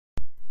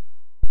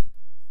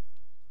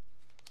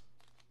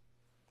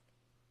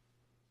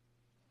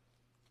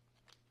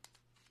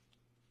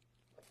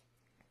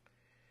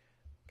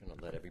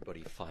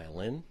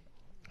dial in.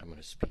 I'm going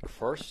to speak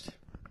first.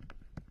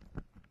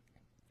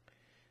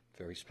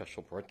 Very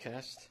special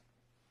broadcast.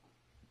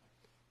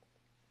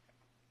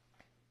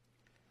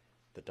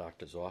 The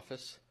doctor's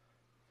office.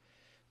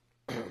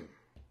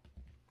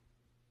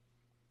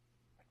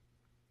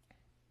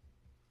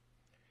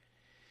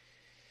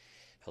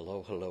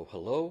 Hello, hello,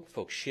 hello.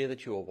 Folks, share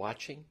that you are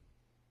watching.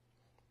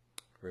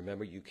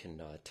 Remember, you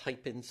can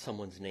type in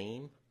someone's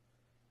name,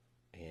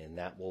 and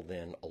that will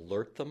then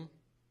alert them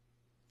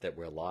that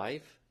we're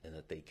live and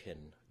that they can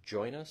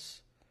join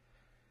us.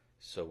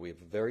 So we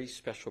have a very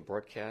special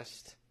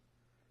broadcast,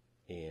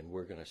 and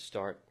we're going to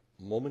start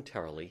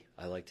momentarily.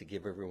 I like to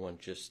give everyone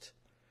just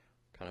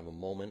kind of a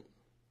moment.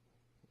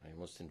 I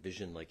almost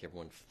envision like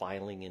everyone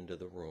filing into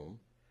the room.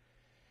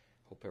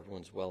 Hope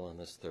everyone's well on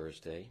this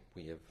Thursday.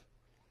 We have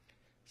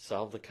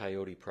solved the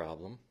coyote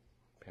problem,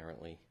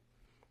 apparently,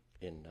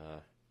 in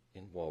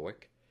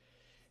Warwick.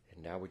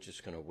 And now we're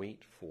just going to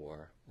wait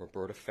for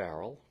Roberta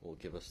Farrell, who will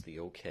give us the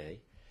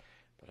okay.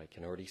 But I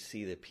can already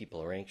see that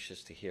people are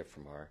anxious to hear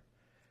from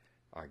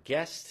our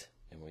guest.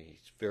 And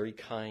he's very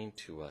kind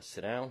to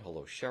sit down.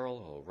 Hello,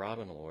 Cheryl. Hello,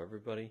 Robin. Hello,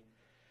 everybody.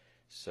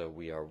 So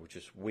we're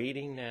just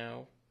waiting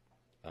now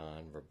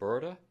on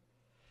Roberta.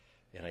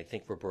 And I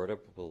think Roberta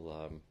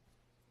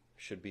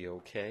should be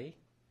okay.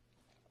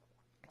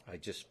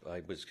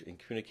 I was in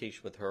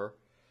communication with her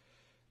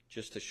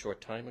just a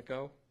short time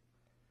ago.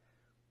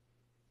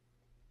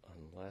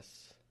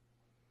 Unless,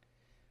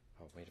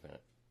 oh, wait a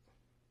minute.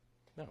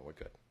 No, we're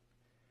good.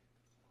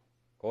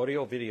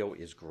 Audio, video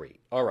is great.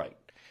 All right.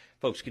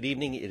 Folks, good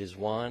evening. It is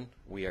Juan.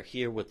 We are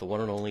here with the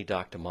one and only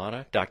Dr.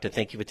 Mota. Doctor,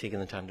 thank you for taking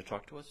the time to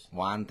talk to us.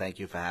 Juan, thank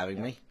you for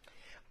having me.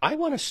 I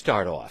want to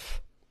start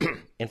off,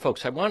 and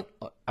folks, I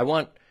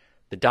want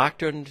the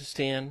doctor to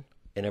understand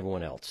and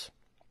everyone else.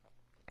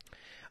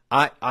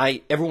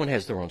 Everyone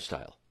has their own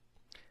style,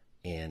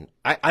 and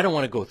I don't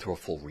want to go through a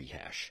full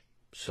rehash.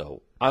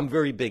 So I'm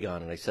very big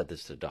on, and I said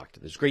this to the doctor,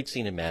 there's a great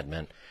scene in Mad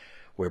Men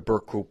where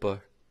Burt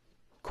Cooper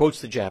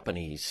quotes the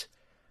Japanese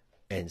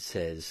and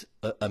says,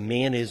 a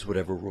man is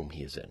whatever room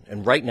he is in.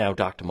 And right now,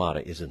 Dr.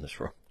 Mota is in this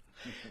room.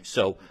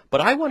 So,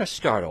 but I want to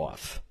start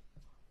off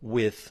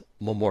with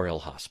Memorial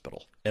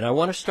Hospital. And I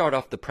want to start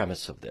off the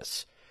premise of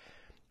this.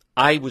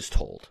 I was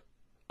told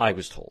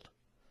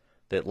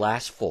that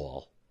last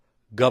fall,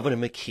 Governor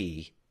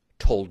McKee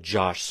told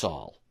Josh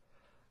Saul,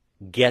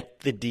 get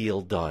the deal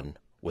done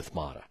with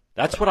Mota.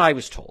 That's what I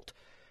was told.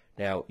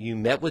 Now, you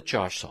met with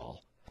Josh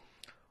Saul.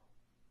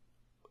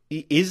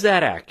 Is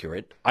that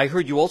accurate? I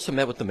heard you also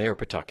met with the mayor of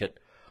Pawtucket.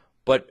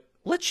 But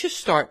let's just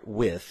start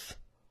with,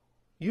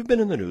 you've been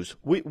in the news.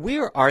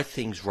 Where are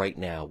things right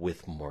now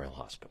with Memorial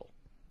Hospital?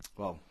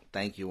 Well,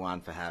 thank you,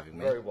 Juan, for having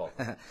me. Very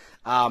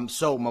welcome.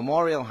 So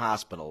Memorial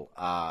Hospital,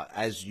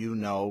 as you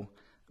know,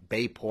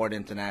 Bayport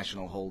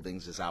International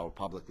Holdings is our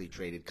publicly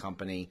traded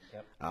company,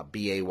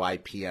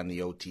 BAYP on the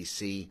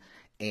OTC,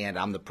 and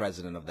I'm the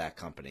president of that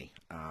company.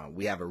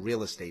 We have a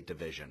real estate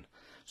division.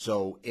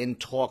 So in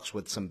talks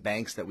with some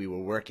banks that we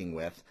were working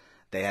with,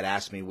 they had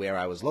asked me where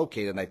I was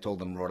located, and I told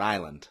them Rhode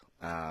Island.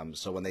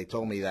 So when they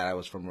told me that I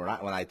was from Rhode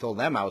Island, when I told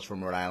them I was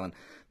from Rhode Island,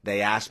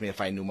 they asked me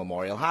if I knew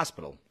Memorial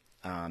Hospital.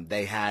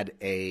 They had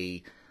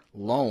a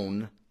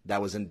loan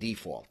that was in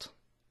default,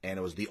 and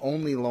it was the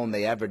only loan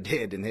they ever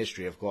did in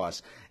history, of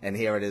course, and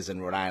here it is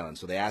in Rhode Island.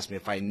 So they asked me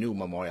if I knew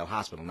Memorial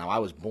Hospital. Now, I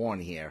was born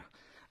here.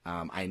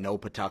 I know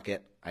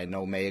Pawtucket. I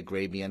know Mayor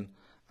Grabian.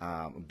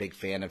 A big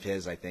fan of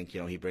his. I think,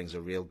 he brings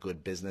a real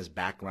good business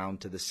background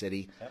to the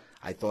city. Yep.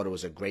 I thought it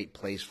was a great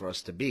place for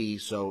us to be.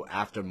 So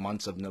after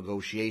months of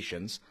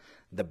negotiations,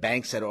 the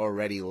banks had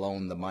already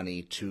loaned the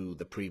money to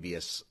the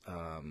previous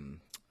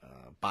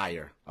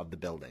buyer of the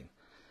building.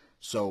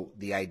 So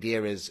the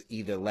idea is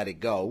either let it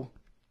go,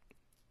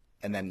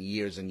 and then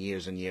years and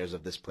years and years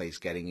of this place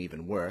getting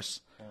even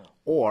worse,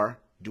 or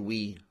do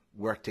we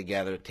work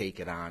together, take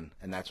it on,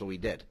 and that's what we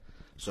did.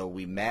 So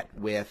we met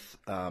with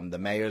the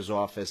mayor's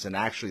office, and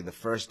actually the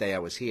first day I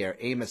was here,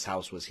 Amos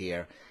House was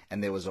here,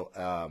 and there was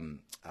a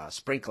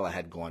sprinkler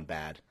had gone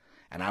bad,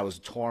 and I was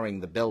touring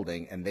the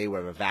building, and they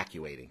were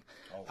evacuating.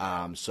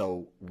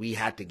 So we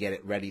had to get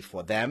it ready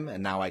for them,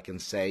 and now I can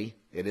say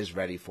it is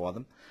ready for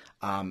them.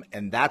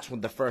 And that's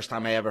when the first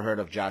time I ever heard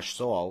of Josh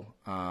Saul.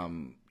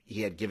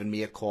 He had given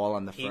me a call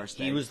on the first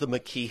day. He was the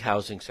McKee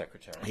Housing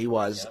Secretary. He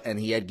was, and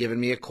he had given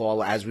me a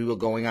call as we were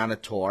going on a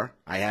tour.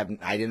 I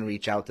didn't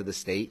reach out to the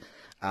state.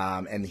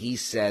 And he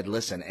said,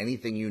 listen,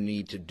 anything you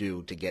need to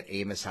do to get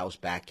Amos House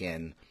back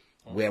in,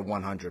 we're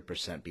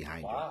 100%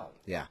 behind you.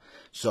 Yeah.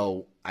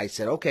 So I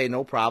said, okay,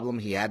 no problem.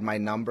 He had my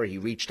number. He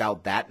reached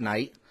out that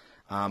night.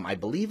 I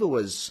believe it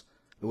was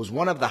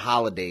one of the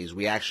holidays.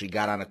 We actually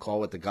got on a call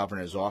with the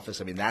governor's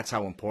office. I mean, that's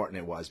how important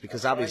it was,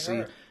 because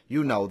obviously,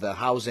 the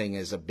housing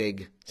is a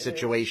big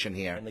situation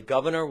here. And the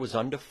governor was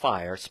under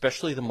fire,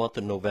 especially the month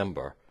of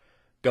November.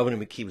 Governor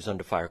McKee was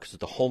under fire because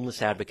the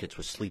homeless advocates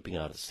were sleeping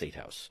out of the State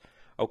House.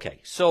 Okay,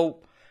 so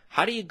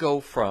how do you go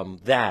from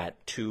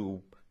that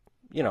to,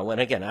 and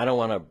again, I don't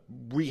want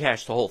to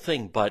rehash the whole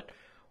thing, but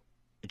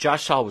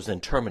Josh Saul was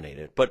then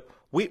terminated. But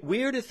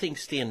Where do things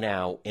stand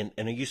now, and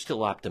are you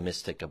still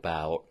optimistic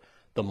about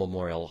the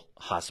Memorial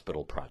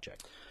Hospital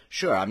project?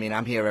 Sure. I mean,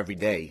 I'm here every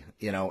day,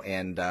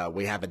 and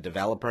we have a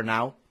developer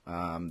now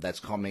that's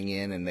coming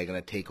in, and they're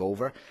going to take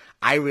over.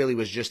 I really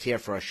was just here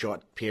for a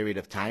short period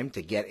of time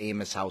to get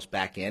Amos House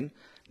back in.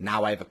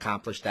 Now I've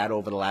accomplished that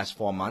over the last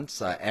 4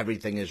 months.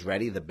 Everything is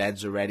ready. The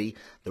beds are ready.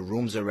 The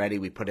rooms are ready.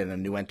 We put in a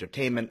new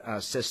entertainment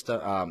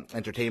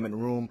entertainment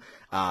room,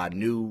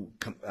 new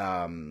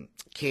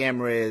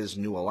cameras,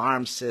 new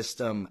alarm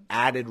system,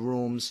 added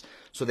rooms.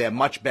 So they're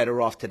much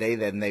better off today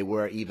than they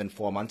were even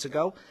 4 months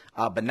ago.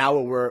 But now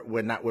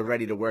we're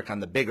ready to work on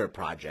the bigger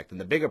project,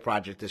 and the bigger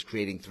project is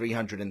creating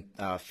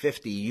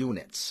 350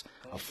 units,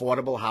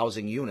 affordable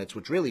housing units,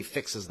 which really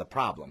fixes the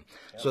problem.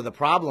 So the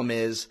problem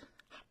is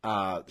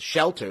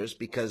shelters,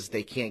 because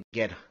they can't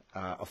get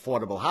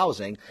affordable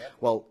housing.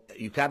 Well,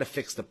 you got to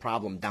fix the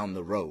problem down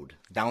the road.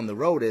 Down the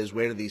road is,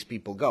 where do these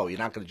people go? You're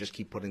not going to just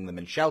keep putting them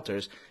in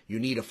shelters. You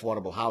need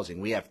affordable housing.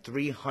 We have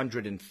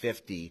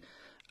 350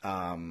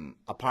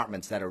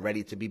 apartments that are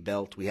ready to be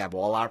built. We have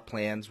all our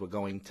plans. We're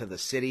going to the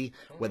city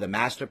with a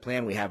master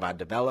plan. We have our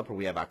developer.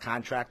 We have our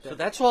contractor. So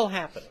that's all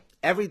happening.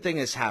 Everything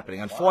is happening.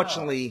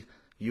 Unfortunately,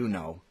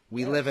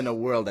 we live in a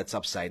world that's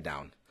upside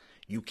down.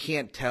 You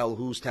can't tell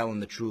who's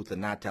telling the truth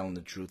and not telling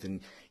the truth, and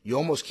you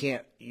almost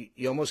can't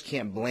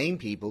blame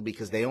people,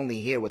 because they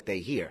only hear what they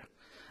hear.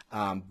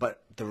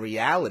 But the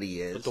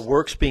reality is, But the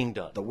work's being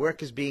done. the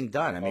work is being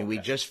done. I mean, we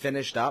Okay. just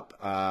finished up.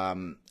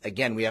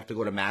 Again, we have to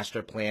go to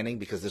master planning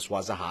because this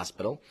was a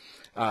hospital.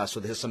 So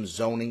there's some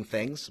zoning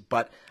things.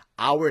 But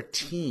our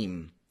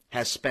team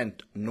has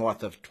spent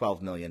north of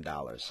 $12 million.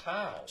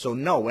 How? So,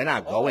 no, we're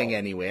not going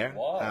anywhere.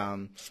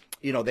 Wow.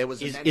 There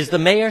was Is the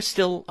mayor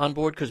still on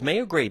board? Because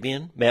Mayor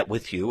Grabian met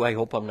with you. I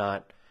hope I'm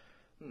not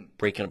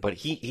breaking it, but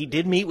he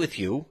did meet with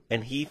you,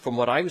 and from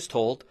what I was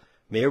told,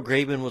 Mayor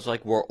Grabian was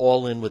like, we're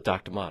all in with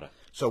Dr. Mota.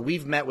 So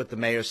we've met with the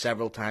mayor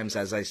several times.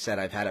 As I said,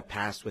 I've had a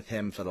past with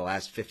him for the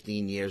last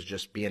 15 years,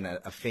 just being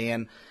a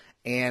fan.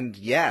 And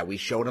yeah, we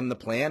showed him the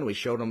plan. We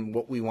showed him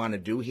what we want to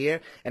do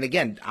here. And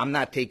again, I'm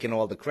not taking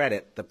all the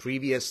credit. The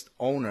previous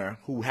owner,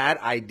 who had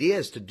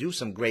ideas to do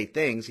some great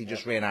things, he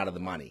just ran out of the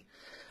money.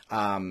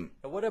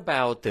 What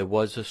about, there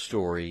was a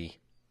story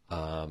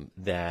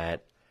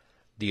that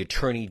the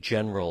Attorney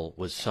General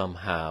was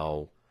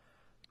somehow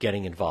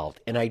getting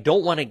involved. And I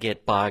don't want to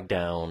get bogged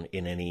down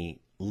in any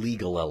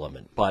legal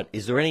element, but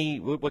is there any,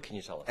 what can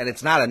you tell us? And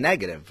it's not a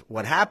negative.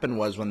 What happened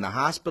was, when the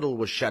hospital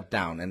was shut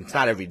down, and it's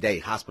not every day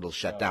hospitals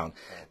shut down,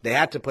 they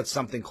had to put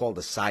something called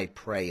a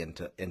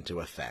cypre into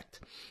effect.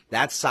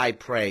 That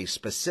cypre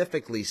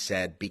specifically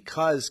said,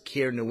 because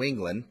Care New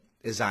England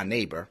is our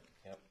neighbor,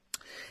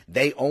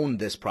 they owned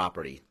this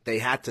property. They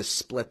had to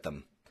split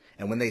them.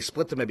 And when they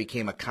split them, it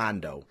became a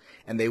condo.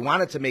 And they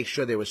wanted to make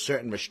sure there were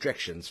certain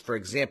restrictions. For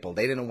example,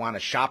 they didn't want a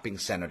shopping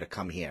center to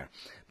come here,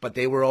 but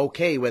they were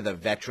okay with a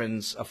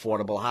veterans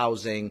affordable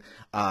housing,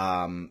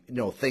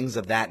 things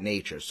of that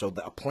nature. So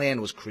a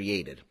plan was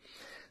created.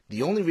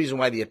 The only reason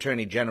why the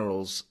Attorney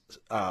General's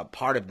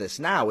part of this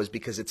now is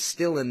because it's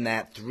still in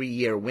that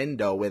 3-year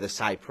window where the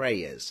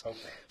cypre is. Okay.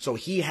 So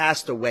he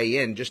has to weigh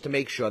in just to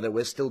make sure that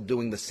we're still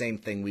doing the same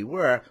thing we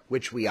were,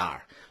 which we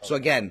are. Okay. So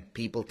again,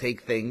 people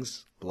take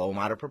things, blow them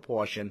out of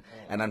proportion,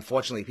 and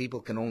unfortunately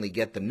people can only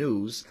get the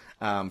news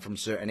from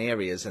certain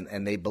areas,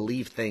 and they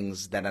believe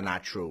things that are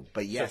not true.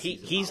 But yes, So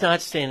he's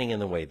not standing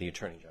in the way, the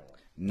Attorney General?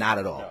 not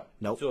at all.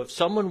 Nope. So if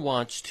someone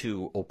wants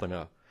to open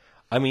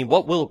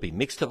what will it be?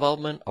 Mixed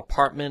development,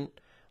 apartment,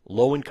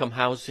 low-income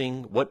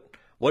housing?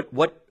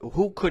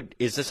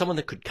 Is there someone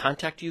that could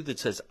contact you that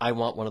says, I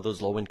want one of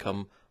those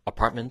low-income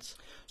apartments?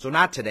 So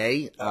not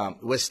today.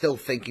 We're still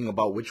thinking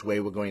about which way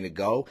we're going to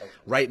go. Okay.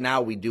 Right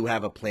now, we do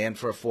have a plan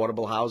for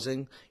affordable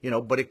housing,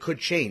 but it could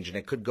change, and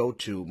it could go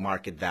to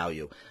market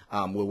value.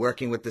 We're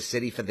working with the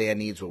city for their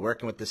needs. We're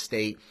working with the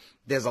state.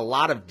 There's a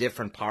lot of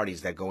different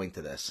parties that go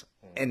into this.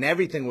 And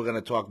everything we're going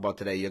to talk about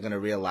today, you're going to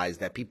realize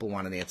that people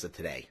want an answer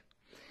today.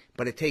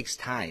 But it takes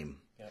time,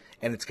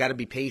 and it's got to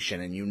be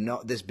patient. And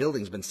this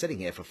building's been sitting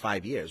here for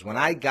 5 years. When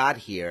I got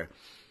here,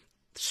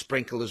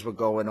 sprinklers were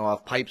going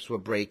off, pipes were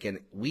breaking.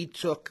 You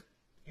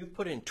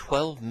put in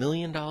 $12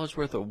 million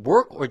worth of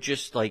work, or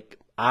just like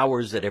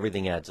hours that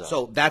everything adds up?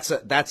 So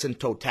that's in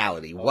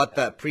totality. Okay. What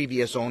the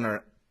previous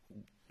owner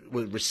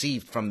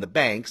received from the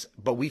banks,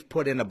 but we've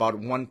put in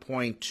about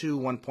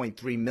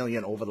 1.3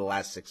 million over the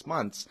last 6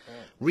 months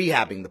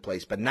rehabbing the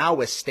place. But now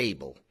we're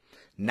stable.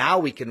 Now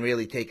we can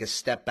really take a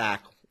step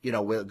back.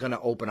 We're going to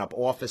open up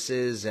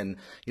offices and,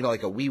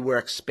 like a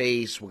WeWork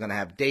space. We're going to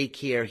have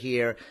daycare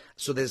here.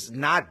 So there's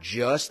not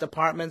just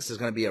apartments. There's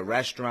going to be a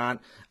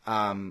restaurant.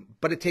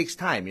 But it takes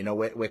time.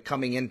 We're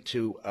coming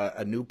into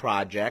a new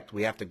project.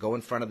 We have to go in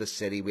front of the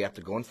city. We have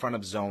to go in front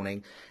of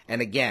zoning. And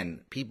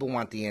again, people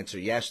want the answer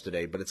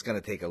yesterday, but it's going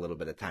to take a little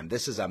bit of time.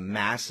 This is a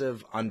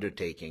massive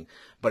undertaking.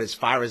 But as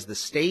far as the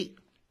state,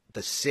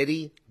 the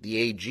city, the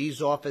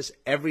AG's office,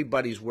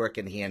 everybody's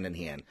working hand in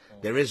hand.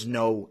 There is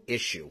no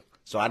issue.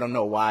 So I don't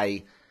know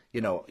why,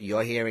 You know,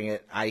 you're hearing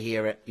it, I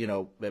hear it, you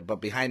know, but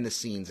behind the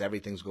scenes,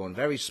 everything's going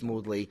very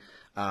smoothly.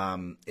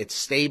 It's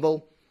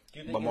stable.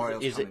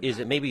 Memorial's Is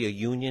it maybe a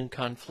union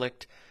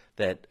conflict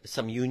that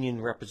some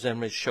union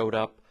representatives showed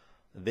up?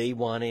 They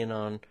want in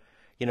on,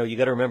 you know, you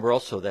got to remember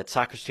also that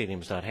soccer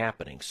stadium's not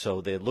happening,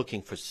 so they're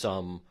looking for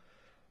some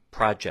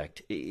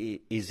project.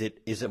 Is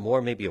it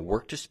more maybe a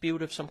work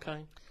dispute of some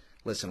kind?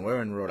 Listen,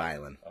 we're in Rhode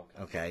Island,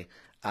 okay?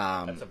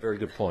 That's a very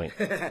good point.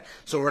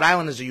 So Rhode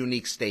Island is a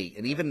unique state,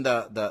 and even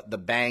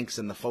the banks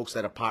and the folks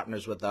that are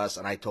partners with us,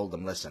 and I told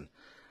them, listen,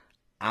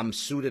 I'm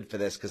suited for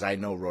this because I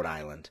know Rhode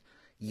Island.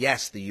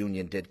 Yes, the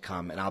union did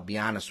come, and I'll be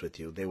honest with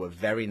you, they were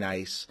very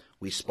nice.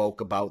 We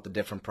spoke about the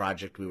different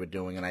project we were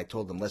doing, and I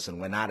told them, listen,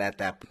 we're not at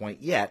that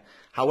point yet.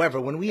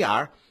 However, when we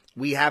are,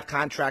 we have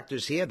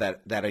contractors here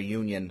that are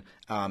union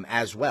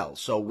as well.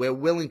 So we're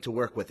willing to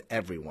work with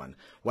everyone.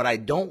 What I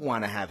don't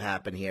want to have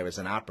happen here is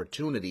an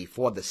opportunity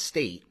for the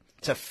state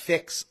to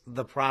fix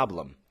the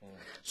problem.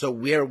 So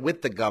we're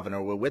with the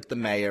governor, we're with the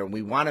mayor, and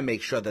we want to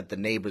make sure that the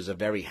neighbors are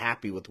very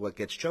happy with what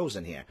gets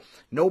chosen here.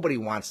 Nobody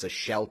wants a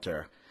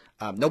shelter.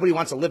 Nobody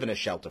wants to live in a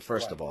shelter,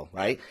 first of all,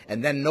 right?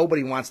 And then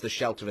nobody wants the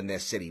shelter in their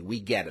city. We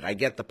get it. I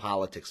get the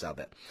politics of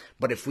it.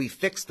 But if we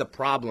fix the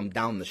problem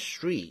down the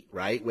street,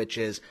 right, which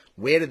is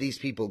where do these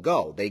people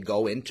go? They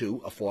go into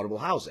affordable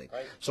housing.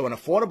 Right. So an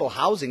affordable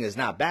housing is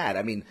not bad.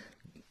 I mean,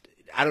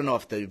 I don't know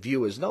if the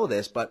viewers know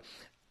this, but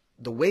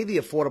the way the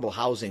affordable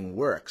housing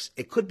works,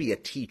 it could be a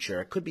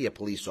teacher, it could be a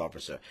police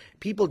officer.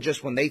 People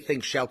just, when they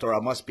think shelter,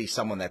 must be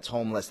someone that's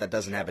homeless, that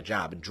doesn't have a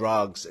job,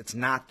 drugs. It's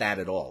not that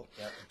at all.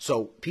 Yep.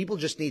 So people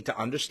just need to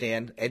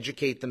understand,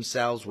 educate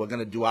themselves. We're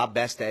going to do our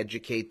best to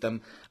educate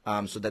them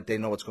so that they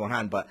know what's going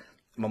on. But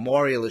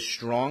Memorial is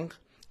strong.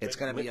 It's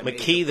going to be a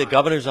McKee, the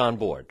governor's on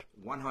board.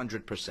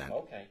 100%.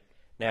 Okay.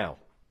 Now,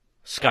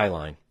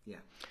 Skyline. Yeah.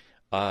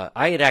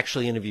 I had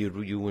actually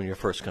interviewed you when you're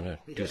first going to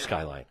do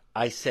Skyline.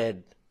 I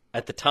said,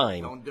 at the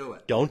time, don't do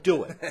it. Don't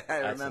do it. I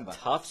That's remember. A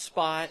tough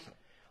spot.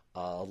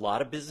 A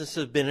lot of businesses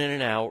have been in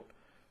and out.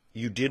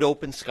 You did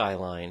open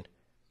Skyline.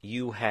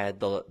 You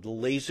had the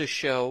laser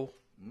show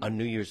on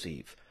New Year's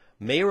Eve.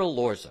 Mayor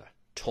Alorza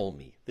told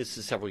me, this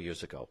is several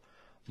years ago,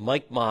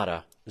 Mike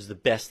Mota is the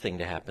best thing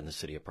to happen in the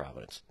city of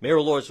Providence. Mayor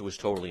Alorza was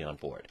totally on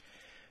board.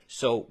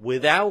 So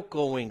without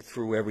going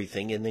through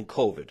everything and then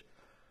COVID,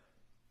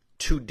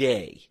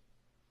 today,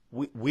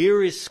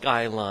 where is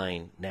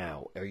Skyline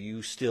now? Are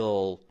you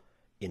still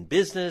in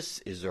business?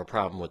 Is there a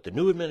problem with the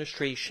new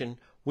administration?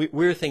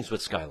 Where are things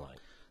with Skyline?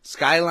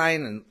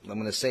 Skyline, and I'm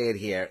going to say it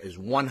here, is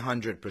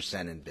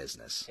 100% in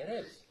business. It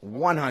is.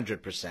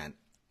 100%.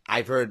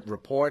 I've heard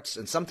reports,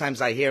 and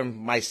sometimes I hear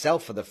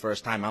myself for the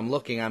first time. I'm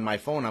looking on my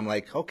phone. I'm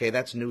like, okay,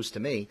 that's news to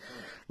me.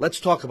 Let's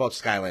talk about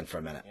Skyline for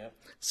a minute. Yep.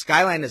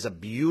 Skyline is a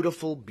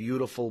beautiful,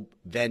 beautiful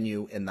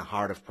venue in the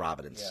heart of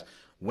Providence. Yes.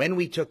 When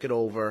we took it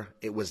over,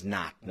 it was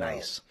not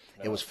nice.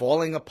 No. It was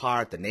falling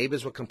apart. The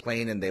neighbors were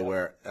complaining. There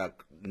were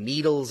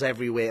needles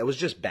everywhere. It was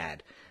just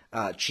bad.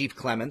 Chief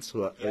Clements,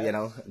 who, you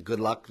know,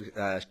 good luck,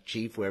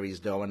 Chief, where he's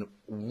doing.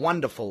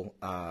 Wonderful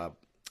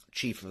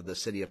chief of the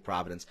city of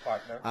Providence.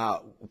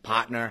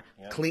 Partner.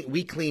 Yep.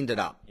 We cleaned it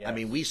up. Yes. I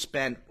mean, we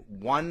spent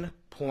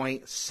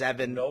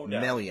 $1.7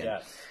 million.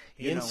 Yes.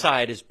 The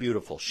inside is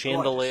beautiful.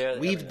 Chandelier.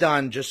 We've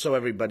done, just so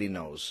everybody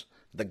knows,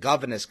 the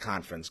governor's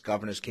conference.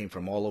 Governors came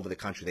from all over the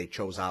country. They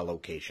chose our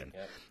location.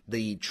 Yep.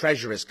 The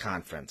treasurer's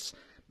conference.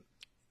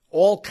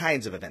 All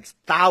kinds of events.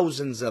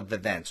 Thousands of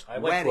events. I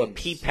went to a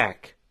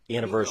PPAC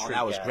anniversary. Oh,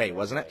 that was great,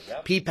 wasn't it?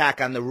 Yep.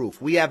 PPAC on the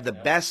roof. We have the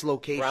best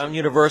location. Brown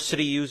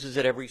University uses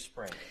it every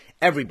spring.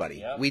 Everybody.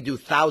 Yep. We do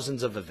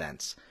thousands of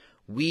events.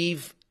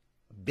 We've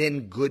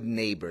been good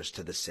neighbors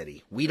to the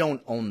city. We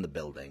don't own the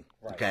building,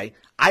 okay?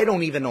 I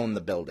don't even own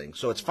the building.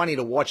 So it's funny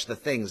to watch the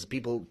things.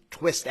 People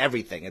twist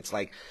everything. It's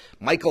like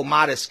Michael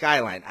Motta's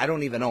Skyline. I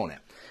don't even own it.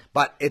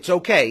 But it's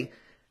okay.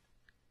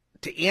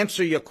 To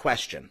answer your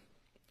question,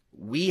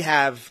 we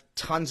have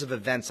tons of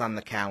events on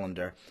the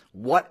calendar.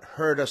 What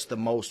hurt us the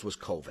most was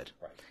COVID.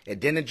 Right. It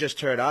didn't just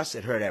hurt us,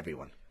 it hurt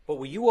everyone. But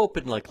were you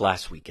open like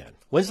last weekend?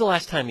 When's the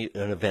last time an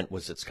event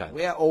was at Skyline?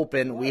 We're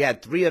open. We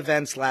had 3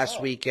 events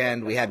last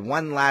weekend. We had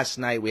 1 last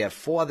night. We have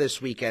 4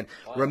 this weekend.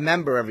 Wow.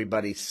 Remember,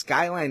 everybody,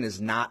 Skyline is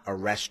not a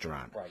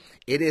restaurant. Right.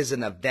 It is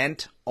an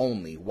event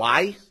only.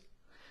 Why?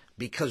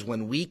 Because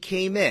when we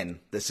came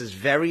in, this is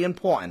very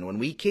important, when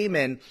we came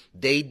in,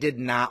 they did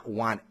not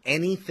want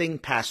anything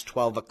past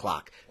 12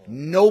 o'clock.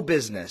 No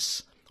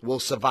business will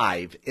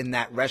survive in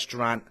that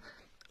restaurant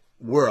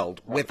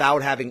world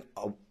without having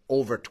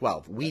over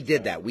 12. We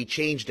did that. We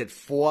changed it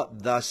for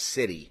the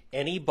city.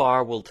 Any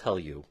bar will tell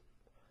you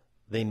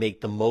they make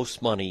the most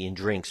money in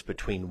drinks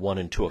between 1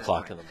 and 2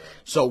 o'clock in the morning.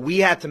 So we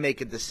had to make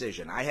a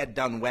decision. I had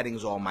done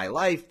weddings all my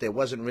life. There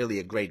wasn't really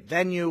a great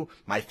venue.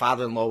 My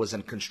father-in-law was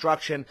in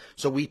construction.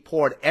 So we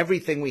poured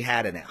everything we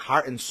had in it,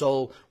 heart and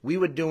soul. We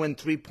were doing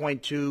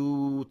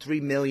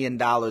 $3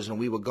 million, and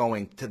we were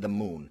going to the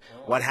moon. Oh.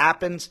 What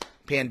happens?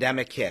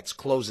 Pandemic hits,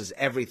 closes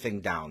everything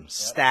down.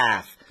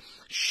 Staff,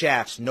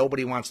 chefs.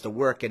 Nobody wants to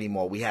work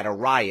anymore. We had a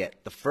riot.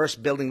 The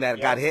first building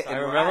that got hit. I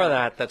remember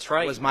that. That's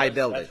right. Was my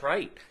building. That's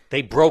right.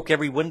 They broke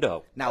every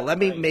window. Now let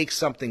me make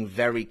something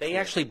very clear. They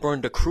actually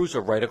burned a cruiser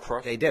right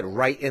across. They did,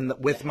 right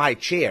with my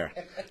chair,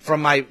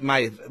 from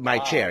my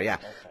chair. Yeah.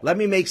 Okay. Let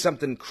me make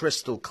something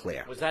crystal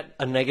clear. Was that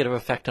a negative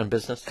effect on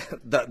business?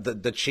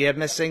 the chair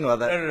missing or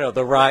the no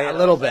the riot? A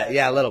little bit,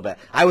 yeah, a little bit.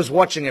 I was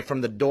watching it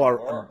from the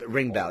door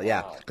ring bell,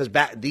 yeah, because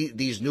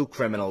these new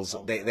criminals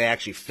they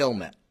actually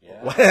film it,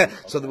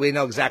 so that we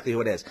know exactly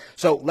who it is.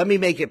 So let me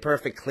make it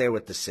perfect clear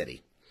with the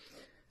city.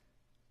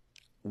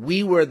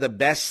 We were the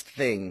best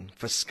thing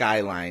for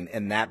Skyline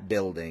in that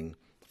building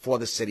for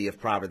the city of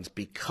Providence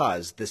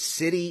because the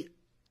city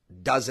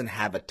doesn't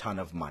have a ton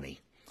of money.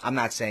 I'm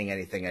not saying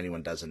anything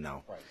anyone doesn't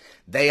know. Right.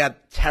 They are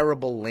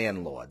terrible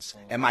landlords.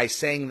 Am I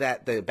saying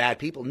that they're bad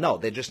people? No,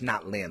 they're just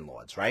not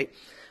landlords, right?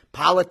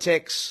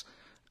 Politics,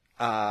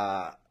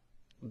 that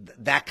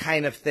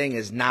kind of thing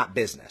is not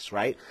business,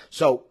 right?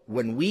 So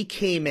when we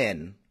came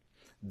in,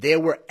 there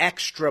were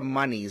extra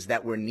monies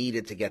that were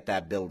needed to get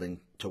that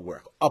building to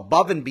work,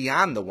 above and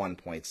beyond the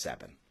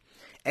 1.7.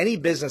 Any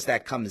business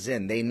that comes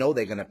in, they know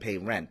they're going to pay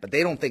rent, but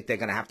they don't think they're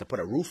going to have to put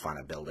a roof on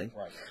a building.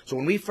 Right. So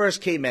when we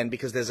first came in,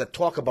 because there's a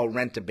talk about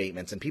rent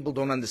abatements, and people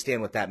don't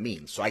understand what that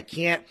means. So I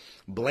can't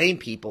blame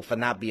people for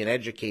not being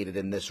educated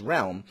in this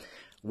realm.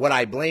 What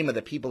I blame are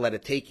the people that are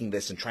taking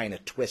this and trying to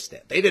twist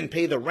it. They didn't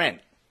pay the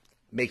rent.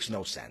 Makes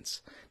no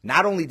sense.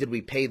 Not only did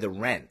we pay the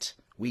rent,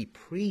 we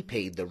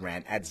prepaid the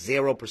rent at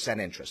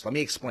 0% interest. Let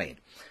me explain.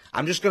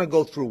 I'm just going to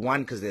go through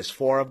one because there's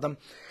 4 of them.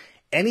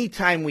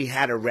 Anytime we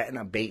had a rent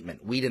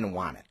abatement, we didn't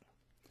want it.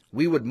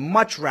 We would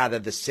much rather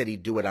the city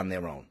do it on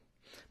their own.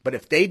 But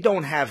if they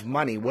don't have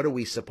money, what are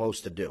we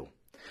supposed to do?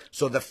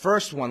 So the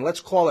first one,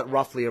 let's call it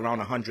roughly around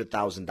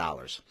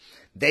 $100,000.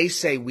 They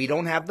say, we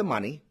don't have the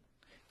money.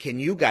 Can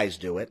you guys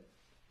do it?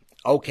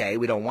 Okay,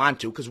 we don't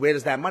want to, because where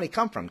does that money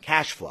come from?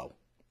 Cash flow.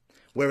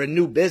 We're a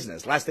new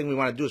business. Last thing we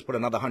want to do is put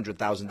another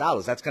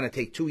 $100,000. That's going to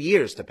take 2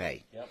 years to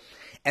pay. Yep.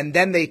 And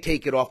then they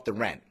take it off the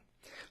rent.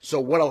 So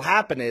what'll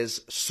happen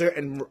is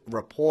certain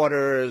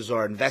reporters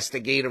or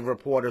investigative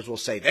reporters will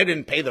say they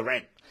didn't pay the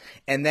rent.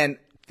 And then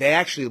they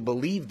actually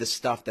believe the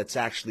stuff that's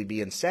actually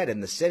being said in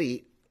the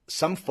city.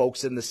 Some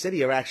folks in the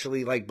city are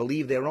actually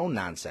believe their own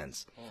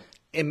nonsense.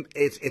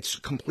 It's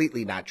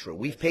completely not true.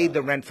 We've paid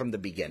the rent from the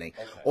beginning.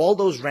 Okay. All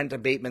those rent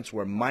abatements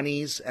were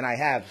monies, and I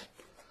have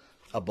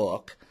a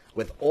book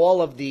with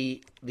all of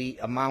the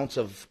amounts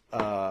of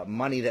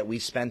money that we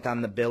spent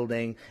on the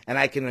building, and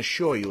I can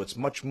assure you it's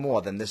much more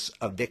than this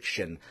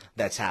eviction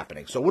that's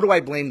happening. So what do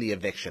I blame the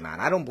eviction on?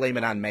 I don't blame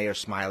it on Mayor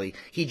Smiley.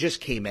 He just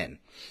came in.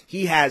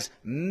 He has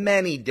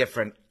many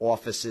different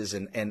offices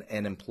and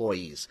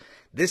employees.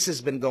 This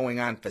has been going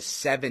on for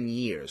 7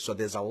 years, so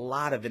there's a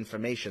lot of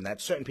information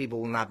that certain people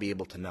will not be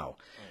able to know.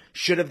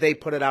 Should have they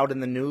put it out in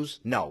the news?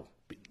 No,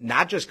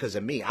 not just because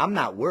of me. I'm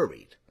not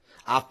worried.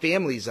 Our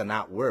families are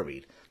not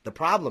worried. The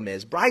problem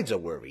is brides are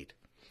worried.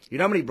 You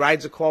know how many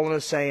brides are calling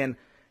us saying,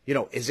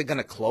 is it going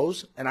to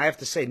close? And I have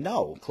to say,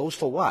 no. Close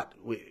for what?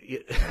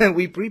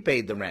 We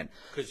prepaid the rent.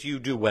 Because you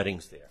do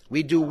weddings there.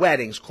 We do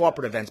weddings,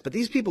 corporate events. But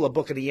these people are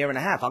booking a year and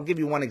a half. I'll give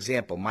you one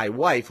example. My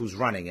wife, who's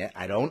running it,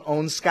 I don't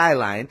own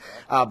Skyline,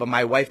 but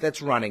my wife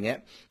that's running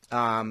it,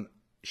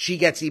 she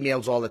gets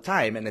emails all the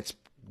time, and it's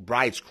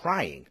brides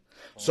crying.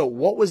 So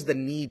what was the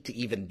need to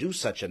even do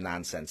such a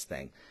nonsense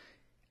thing?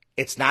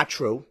 It's not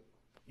true.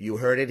 You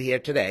heard it here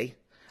today.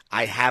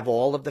 I have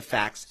all of the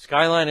facts.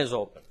 Skyline is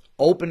open.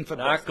 Open for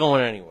not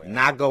going anywhere.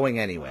 Not going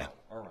anywhere.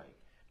 All right.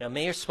 Now,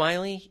 Mayor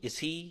Smiley, is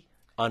he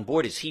on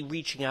board? Is he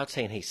reaching out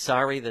saying, hey,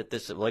 sorry that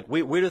this,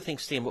 where do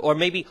things stand? Or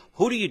maybe,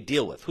 who do you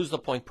deal with? Who's the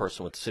point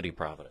person with the City of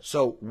Providence?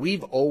 So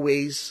we've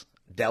always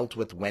dealt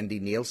with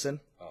Wendy Nielsen,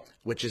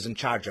 which is in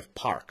charge of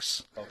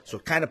parks. Okay. So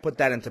kind of put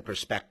that into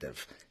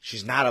perspective.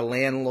 She's not a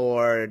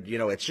landlord.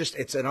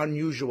 It's an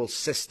unusual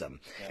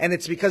system. Yeah. And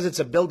it's because it's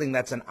a building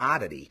that's an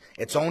oddity.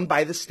 It's owned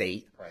by the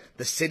state. Right.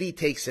 The city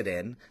takes it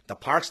in. The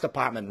Parks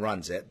Department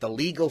runs it. The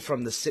legal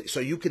from the city.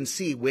 So you can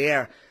see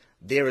where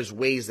there is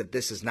ways that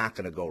this is not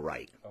going to go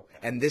right. Okay.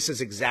 And this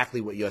is exactly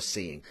what you're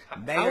seeing.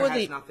 Mayor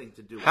has nothing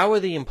to do with it. How are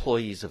the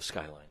employees of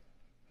Skyline?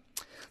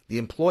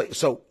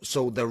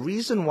 So the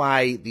reason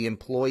why the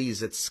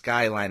employees at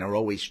Skyline are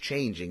always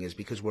changing is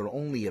because we're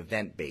only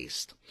event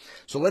based.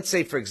 So let's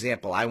say, for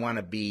example, I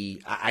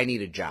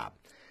need a job.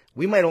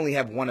 We might only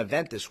have one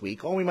event this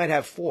week, or we might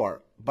have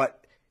 4,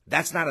 but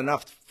that's not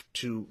enough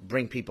to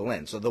bring people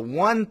in. So the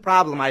one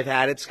problem I've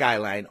had at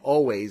Skyline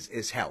always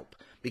is help,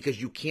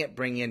 because you can't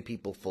bring in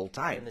people full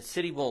time. And the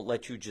city won't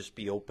let you just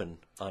be open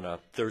on a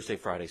Thursday,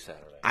 Friday,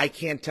 Saturday. I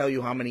can't tell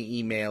you how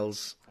many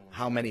emails,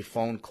 how many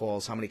phone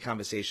calls, how many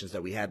conversations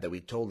that we had that we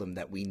told them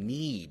that we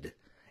need.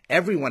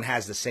 Everyone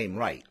has the same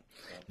right.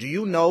 Do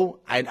you know,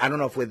 I don't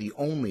know if we're the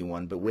only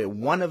one, but we're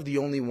one of the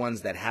only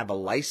ones that have a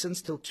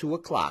license till 2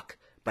 o'clock,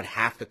 but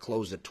have to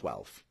close at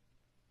 12.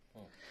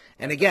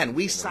 And again,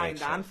 we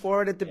signed on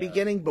for it at the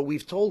beginning, but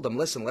we've told them,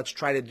 listen, let's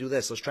try to do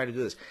this. Let's try to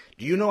do this.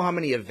 Do you know how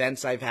many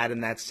events I've had in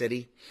that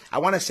city? I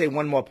want to say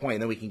one more point,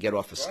 and then we can get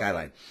off of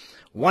Skyline.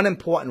 One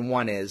important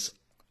one is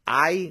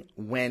I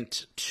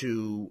went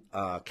to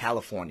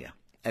California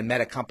and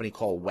met a company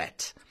called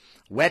Wet.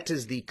 Wet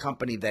is the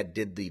company that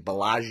did the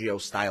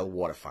Bellagio-style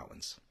water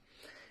fountains.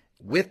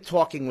 With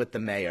talking with the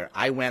mayor,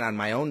 I went on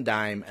my own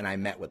dime and I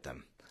met with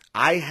them.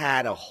 I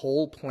had a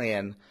whole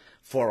plan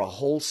for a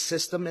whole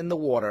system in the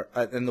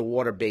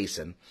water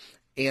basin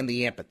and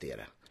the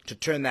amphitheater to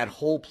turn that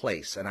whole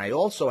place. And I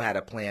also had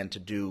a plan to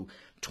do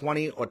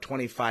 20 or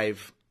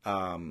 25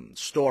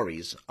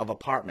 stories of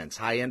apartments,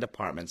 high-end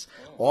apartments,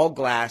 all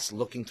glass,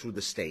 looking through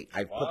the state.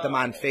 I put them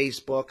on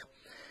Facebook.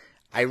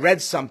 I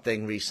read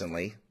something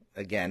recently,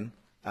 again,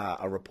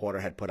 a reporter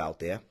had put out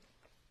there,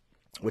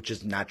 which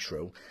is not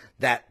true,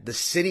 that the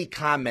city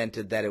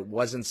commented that it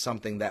wasn't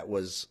something that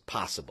was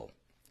possible.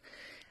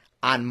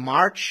 On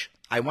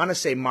I want to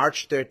say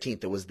March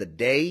 13th, it was the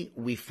day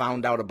we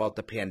found out about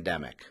the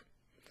pandemic.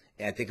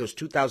 I think it was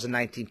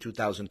 2019,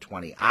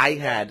 2020. It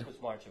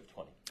was March of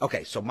 20.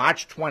 Okay, so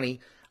March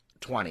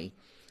 2020,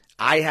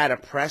 I had a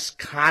press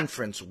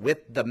conference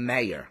with the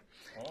mayor.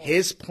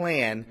 His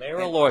plan, Mayor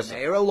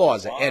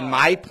Elorza. Wow. And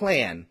my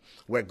plan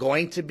were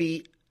going to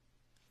be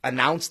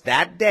announced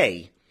that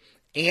day,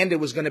 and it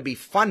was going to be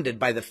funded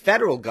by the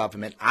federal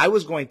government. I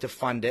was going to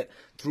fund it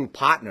through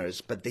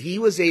partners, but he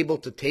was able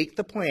to take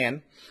the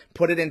plan,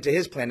 put it into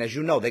his plan. As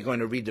you know, they're going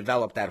to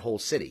redevelop that whole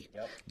city,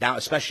 down,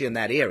 especially in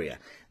that area.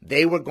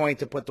 They were going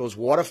to put those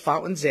water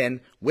fountains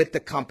in with the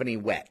company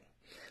Wet.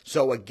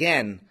 So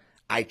again,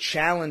 I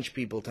challenge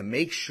people to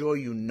make sure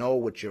you know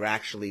what you're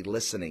actually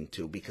listening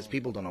to, because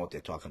people don't know what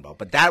they're talking about.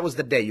 But that was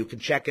the day. You can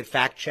check it,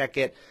 fact check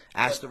it,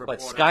 ask the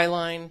reporter. But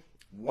Skyline,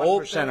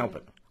 100%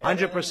 open.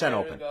 100%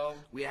 open.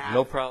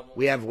 No problem.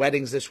 We have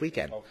weddings this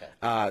weekend.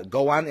 Okay.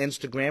 Go on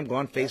Instagram, go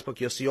on Facebook.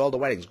 You'll see all the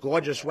weddings.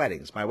 Gorgeous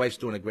weddings. My wife's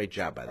doing a great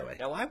job, by the way.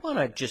 Now, I want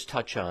to just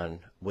touch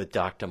on with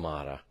Dr.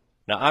 Mota.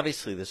 Now,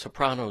 obviously, The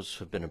Sopranos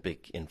have been a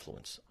big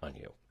influence on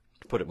you,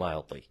 to put it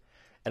mildly.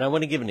 And I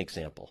want to give an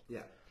example. Yeah.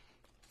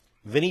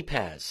 Vinny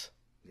Paz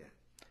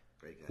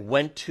Great guy.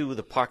 went to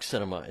the Park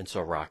Cinema and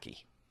saw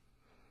Rocky.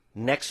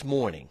 Next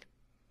morning,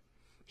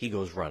 he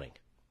goes running.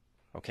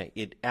 Okay?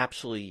 It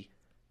absolutely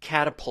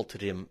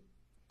catapulted him,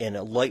 and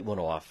a light went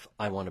off.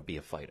 I want to be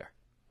a fighter.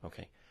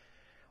 Okay?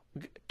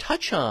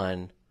 Touch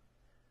on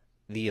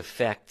the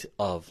effect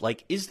of,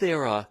 like, is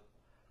there a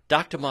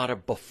Dr. Mota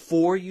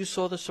before you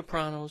saw The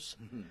Sopranos,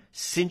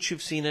 since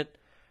you've seen it?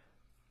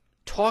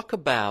 Talk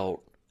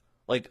about,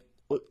 like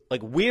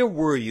where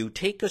were you?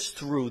 Take us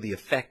through the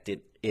effect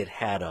it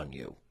had on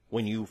you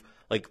when you,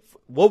 like,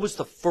 what was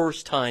the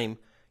first time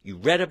you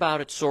read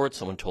about it, saw it,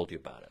 someone told you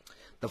about it?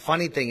 The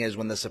funny thing is,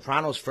 when The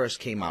Sopranos first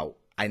came out,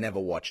 I never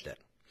watched it.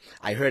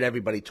 I heard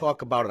everybody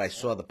talk about it. I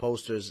saw the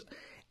posters.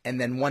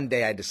 And then one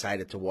day I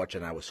decided to watch it,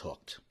 and I was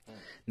hooked.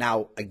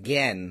 Now,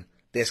 again,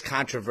 there's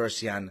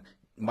controversy on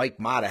Mike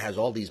Mota has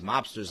all these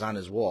mobsters on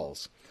his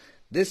walls.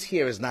 This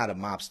here is not a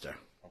mobster.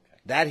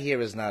 That here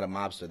is not a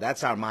mobster.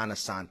 That's Armand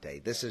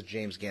Assante. This is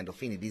James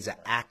Gandolfini. These are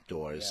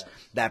actors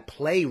that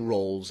play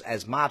roles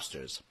as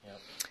mobsters.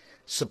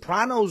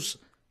 Sopranos,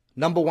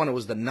 number one, it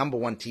was the number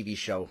one TV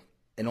show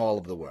in all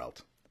of the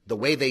world. The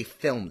way they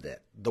filmed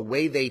it, the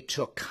way they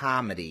took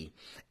comedy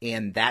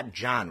and that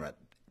genre.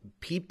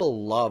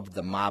 People love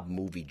the mob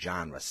movie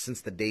genre since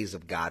the days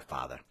of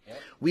Godfather.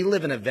 We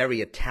live in a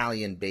very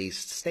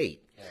Italian-based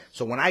state.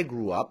 So when I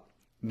grew up,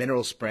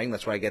 Mineral Spring,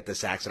 that's where I get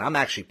this accent. I'm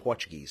actually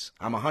Portuguese.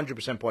 I'm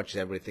 100% Portuguese.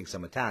 Everybody thinks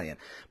I'm Italian.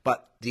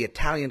 But the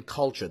Italian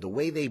culture, the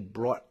way they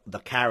brought the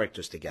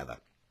characters together.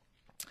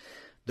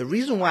 The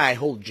reason why I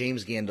hold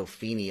James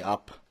Gandolfini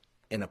up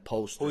in a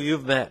poster. Who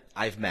you've met.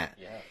 I've met.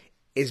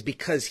 Is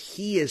because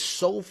he is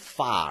so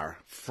far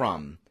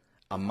from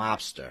a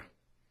mobster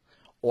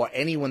or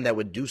anyone that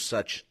would do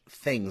such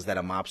things that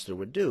a mobster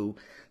would do,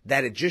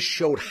 that it just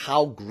showed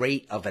how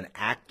great of an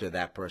actor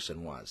that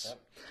person was.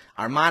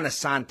 Armand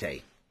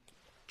Assante,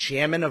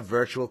 chairman of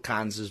Virtual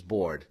Cons'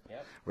 board,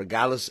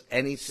 regardless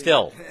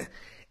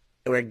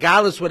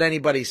regardless what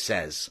anybody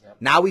says.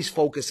 Now he's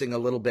focusing a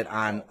little bit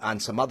on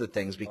some other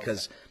things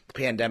because the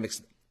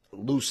pandemic's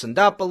loosened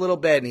up a little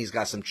bit, and he's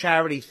got some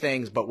charity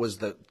things, but was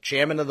the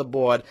chairman of the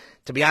board.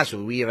 To be honest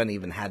with you, we haven't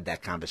even had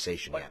that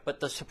conversation yet.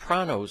 But The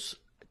Sopranos,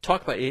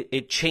 talk about it,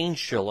 it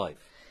changed your life.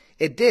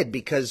 It did,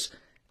 because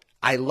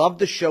I loved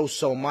the show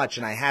so much,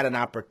 and I had an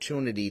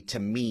opportunity to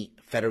meet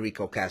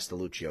Federico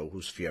Castelluccio,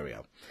 who's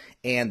Furio.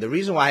 And the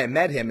reason why I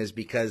met him is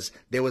because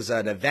there was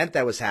an event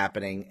that was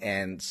happening,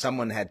 and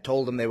someone had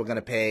told him they were going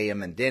to pay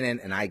him and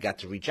didn't, and I got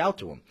to reach out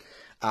to him.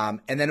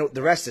 And then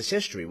the rest is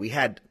history. We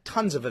had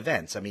tons of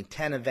events.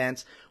 10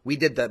 events. We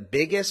did the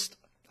biggest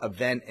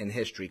event in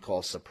history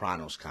called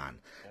Sopranos Con.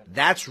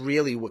 That's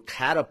really what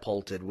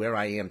catapulted where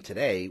I am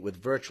today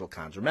with virtual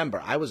cons.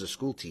 Remember, I was a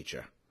school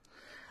teacher.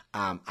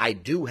 I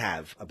do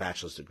have a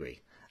bachelor's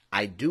degree.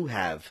 I do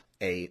have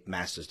a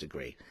master's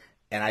degree.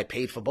 And I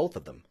paid for both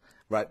of them.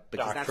 Right,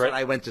 because that's what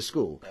I went to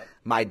school.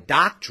 My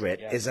doctorate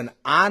is an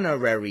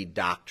honorary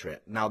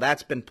doctorate. Now,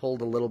 that's been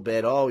pulled a little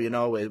bit. Oh, you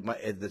know,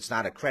 it's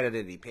not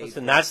accredited. He pays.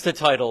 Listen, that's the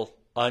title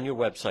On your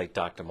website,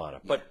 Dr.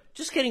 Mota. But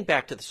just getting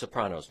back to The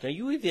Sopranos. Now,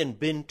 you even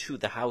been to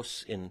the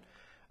house in,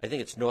 I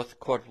think it's North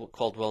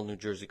Caldwell, New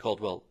Jersey,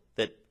 Caldwell,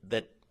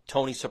 that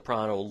Tony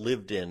Soprano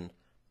lived in.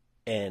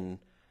 And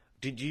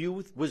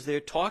was there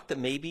talk that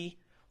maybe,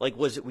 like,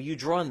 were you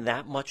drawn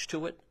that much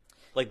to it?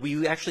 Like, were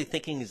you actually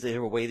thinking, is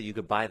there a way that you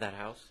could buy that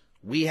house?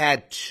 We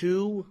had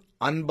 2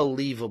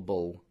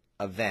 unbelievable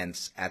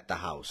events at the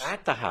house.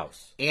 At the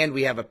house. And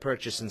we have a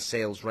purchase and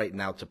sales right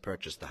now to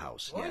purchase the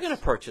house. We're going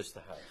to purchase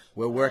the house.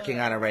 We're working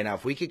on it right now.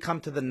 If we could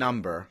come to the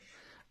number,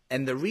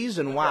 and the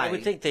reason why... I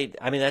would think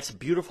that's a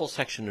beautiful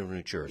section of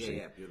New Jersey.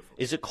 Yeah, beautiful.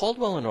 Is it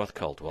Caldwell or North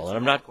Caldwell? And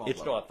I'm not...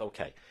 It's North,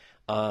 okay.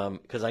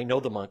 Because I know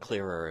the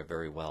Montclair area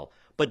very well.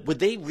 But would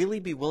they really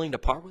be willing to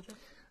part with it?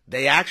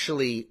 They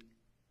actually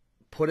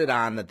put it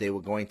on that they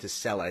were going to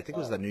sell it. I think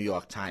it was the New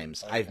York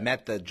Times. Okay. I've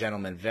met the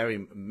gentleman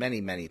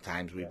many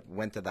times. We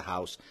went to the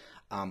house.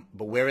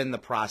 But we're in the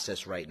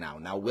process right now.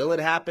 Now, will it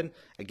happen?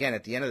 Again,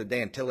 at the end of the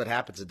day, until it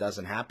happens, it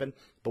doesn't happen.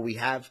 But we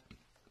have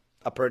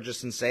a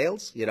purchase and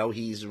sales.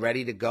 He's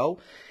ready to go.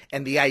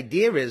 And the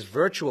idea is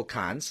Virtual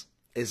Cons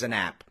is an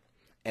app.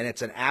 And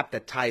it's an app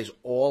that ties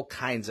all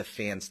kinds of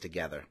fans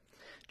together.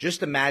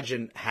 Just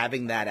imagine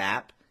having that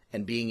app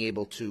and being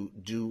able to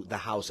do the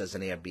house as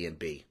an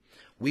Airbnb.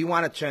 We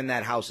want to turn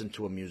that house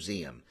into a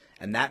museum.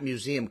 And that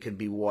museum can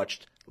be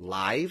watched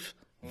live,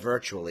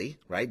 virtually,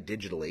 right,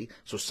 digitally.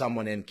 So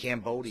someone in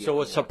Cambodia.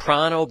 So a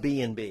Soprano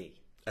B&B.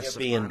 A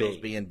Sopranos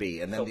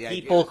B&B. And then so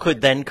people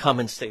could then come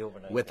and stay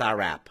overnight. With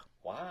our app.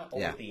 Wow.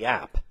 With the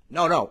app.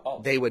 No.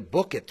 Oh. They would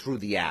book it through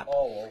the app.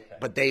 Oh, okay.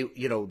 But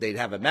they'd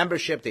have a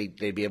membership. They'd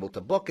be able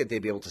to book it. They'd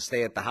be able to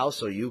stay at the house,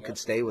 so you could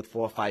stay with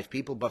 4 or 5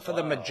 people. But for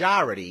the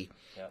majority,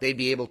 they'd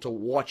be able to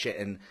watch it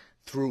and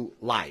through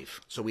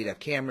live. So we'd have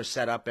cameras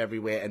set up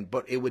everywhere,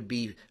 but it would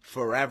be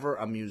forever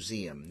a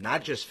museum,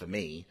 not just for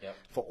me,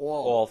 for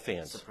all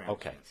fans. Soprano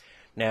Okay. fans.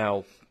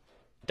 Now,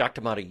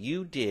 Dr. Mota,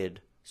 you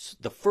did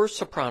the first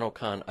Soprano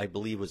Con, I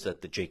believe, was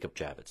at the Jacob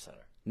Javits Center.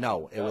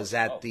 No, it was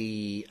at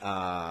the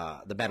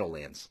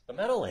Meadowlands. The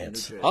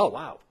Meadowlands. Oh,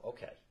 wow.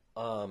 Okay.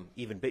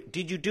 Even big.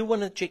 Did you do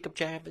one at Jacob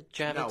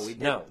Javits? No, we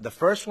didn't. No. The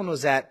first one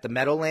was at the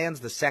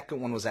Meadowlands. The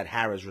second one was at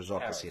Harrah's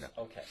Resort Casino.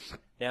 Okay.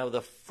 Now,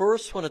 the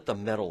first one at the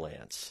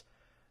Meadowlands,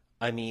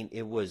 I mean,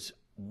 it was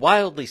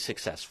wildly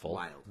successful.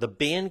 Wild. The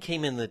band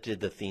came in that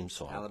did the theme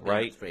song, Alabama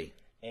right? 3.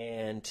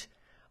 And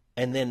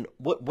then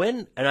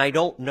when? And I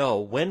don't know,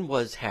 when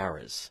was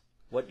Harrah's?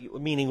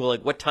 Meaning,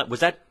 like, what time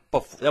was that?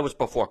 That was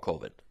before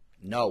COVID.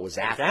 No, it was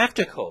after.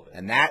 After COVID.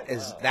 And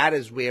that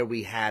is where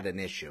we had an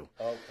issue.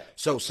 Okay.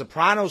 So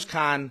Sopranos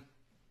Con,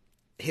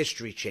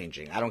 history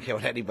changing. I don't care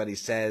what anybody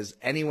says.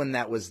 Anyone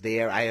that was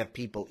there, I have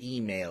people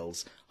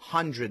emails,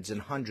 hundreds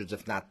and hundreds,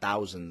 if not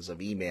thousands of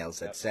emails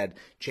that said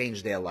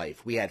changed their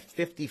life. We had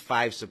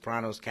 55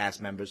 Sopranos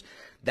cast members.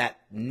 That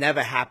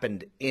never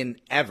happened in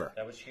ever.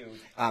 That was huge.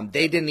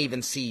 They didn't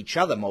even see each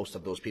other, most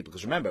of those people,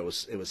 because remember, it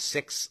was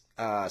 6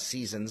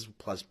 seasons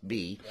plus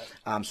B.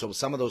 So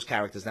some of those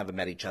characters never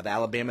met each other.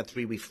 Alabama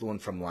 3, we flew in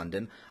from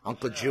London.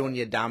 Uncle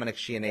Junior, Dominic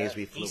Chianese,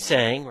 we flew in. He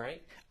sang,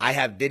 right? I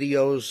have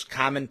videos,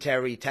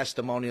 commentary,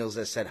 testimonials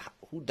that said,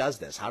 who does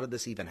this? How did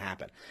this even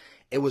happen?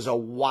 It was a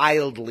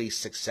wildly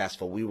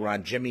successful. We were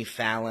on Jimmy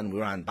Fallon. We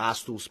were on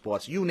Barstool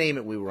Sports. You name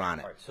it, we were on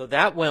it. All right, so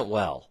that went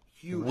well.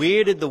 Huge.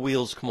 Where did the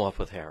wheels come off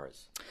with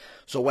Harrah's?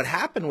 So what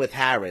happened with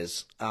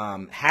Harrah's,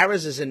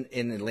 Harrah's is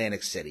in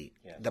Atlantic City.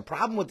 Yes. The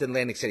problem with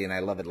Atlantic City, and I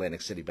love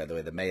Atlantic City, by the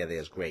way, the mayor there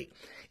is great,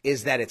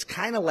 is that it's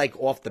kind of like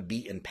off the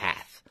beaten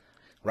path,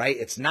 right?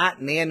 It's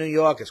not near New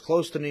York. It's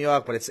close to New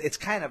York, but it's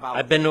kind of out.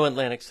 I've been to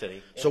Atlantic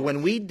City. So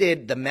when we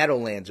did the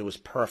Meadowlands, it was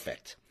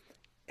perfect.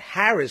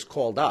 Harrah's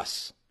called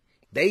us.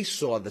 They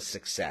saw the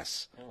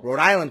success. Rhode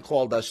Island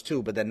called us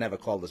too, but they never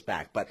called us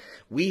back. But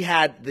we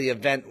had the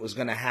event was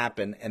going to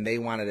happen, and they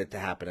wanted it to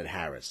happen at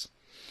Harrah's.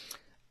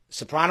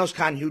 Sopranos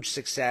Con, huge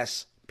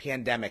success.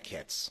 Pandemic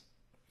hits.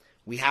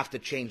 We have to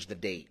change the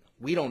date.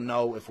 We don't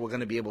know if we're going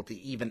to be able to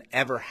even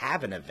ever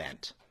have an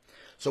event.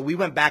 So we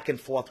went back and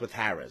forth with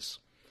Harrah's.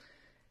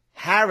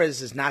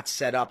 Harrah's is not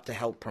set up to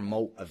help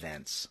promote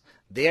events.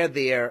 They're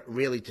there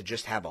really to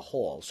just have a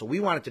hall. So we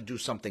wanted to do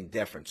something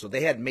different. So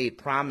they had made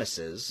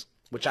promises,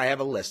 which I have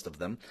a list of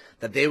them,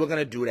 that they were going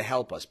to do to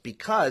help us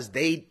because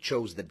they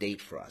chose the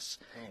date for us.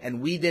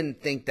 And we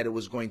didn't think that it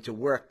was going to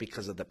work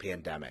because of the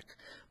pandemic.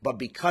 But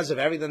because of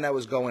everything that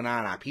was going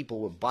on, our people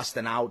were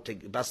busting out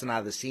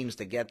of the seams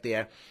to get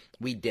there.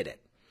 We did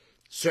it.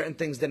 Certain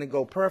things didn't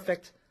go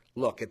perfect.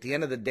 Look, at the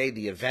end of the day,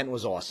 the event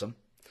was awesome.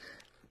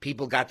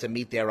 People got to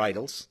meet their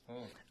idols.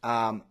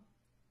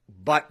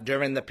 But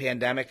during the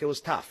pandemic, it was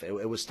tough.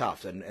 It was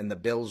tough. And the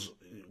bills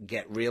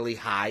get really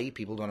high.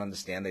 People don't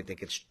understand. They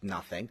think it's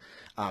nothing.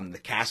 The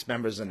cast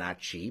members are not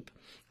cheap.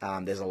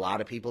 There's a lot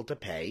of people to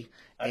pay.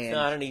 It's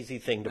not an easy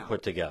thing to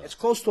put together. It's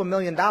close to $1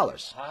 million.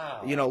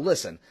 Wow.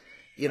 Listen,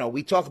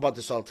 we talk about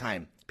this all the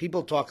time.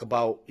 People talk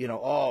about,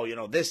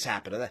 this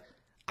happened or that.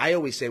 I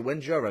always say,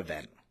 when's your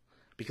event?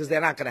 because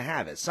they're not going to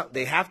have it.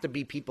 They have to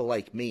be people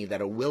like me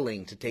that are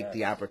willing to take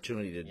the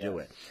opportunity to do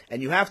it.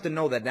 And you have to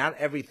know that not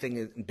everything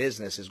in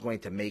business is going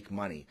to make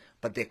money,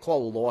 but they're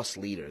called loss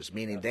leaders,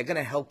 meaning they're going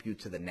to help you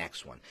to the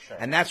next one. Sure.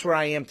 And that's where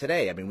I am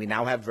today. I mean, we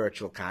now have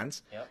Virtual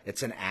Cons. Yep.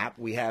 It's an app.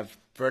 We have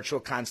Virtual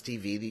Cons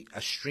TV,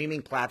 a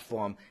streaming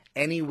platform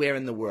anywhere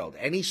in the world.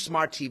 Any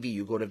smart TV,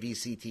 you go to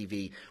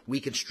VCTV, we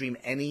can stream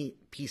any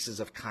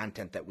pieces of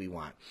content that we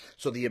want.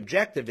 So the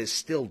objective is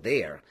still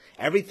there.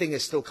 Everything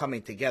is still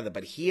coming together,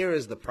 but here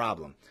is the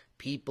problem.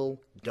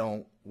 People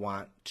don't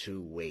want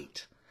to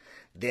wait.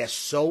 They're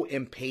so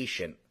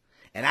impatient.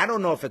 And I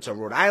don't know if it's a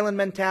Rhode Island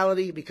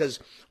mentality, because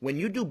when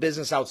you do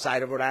business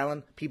outside of Rhode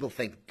Island, people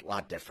think a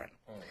lot different.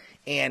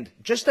 And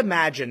just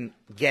imagine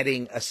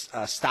getting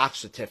a stock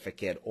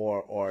certificate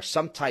or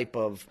some type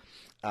of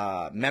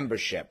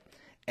membership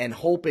and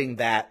hoping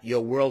that your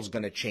world's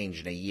going to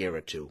change in a year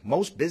or two.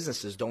 Most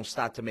businesses don't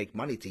start to make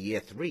money to year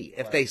 3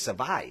 if they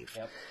survive.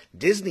 Yep.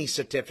 Disney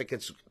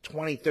certificates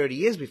 20, 30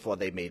 years before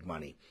they made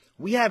money.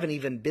 We haven't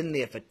even been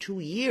there for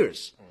 2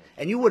 years.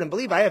 And you wouldn't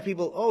believe, I have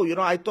people,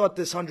 I thought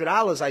this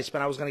 $100 I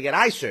spent, I was going to get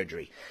eye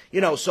surgery.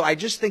 So I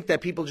just think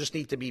that people just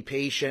need to be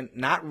patient,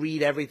 not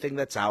read everything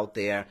that's out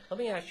there. Let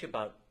me ask you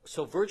about,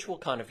 so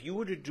VirtualCon, if you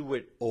were to do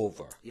it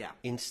over,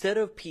 instead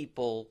of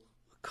people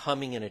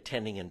coming and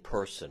attending in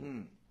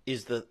person,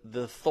 is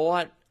the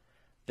thought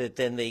that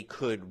then they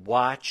could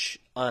watch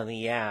on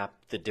the app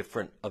the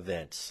different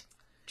events?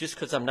 Just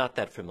because I'm not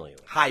that familiar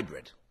with it.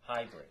 Hybrid.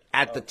 Hybrid.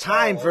 At the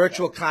time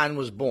VirtualCon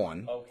was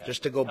born,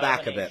 just to go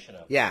back a bit.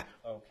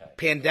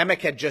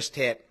 Pandemic had just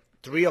hit.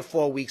 3 or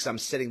 4 weeks I'm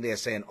sitting there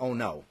saying, oh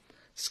no,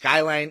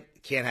 Skyline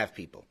can't have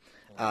people.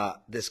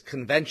 This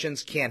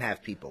conventions can't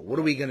have people. What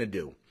are we going to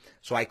do?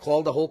 So I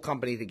called the whole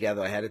company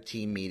together. I had a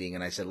team meeting,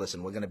 and I said,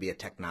 listen, we're going to be a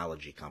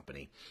technology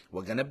company.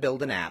 We're going to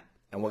build an app,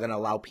 and we're going to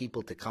allow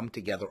people to come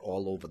together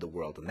all over the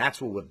world. And that's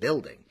what we're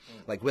building.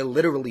 Like, we're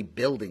literally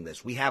building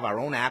this. We have our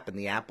own app in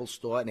the Apple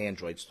Store and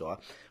Android Store.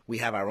 We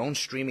have our own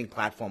streaming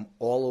platform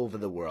all over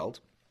the world.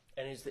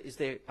 And is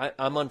there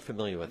I'm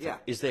unfamiliar with it.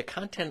 Is there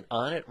content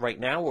on it right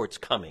now, or it's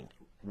coming?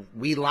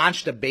 We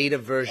launched a beta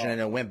version, and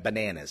it went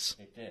bananas.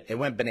 It did. It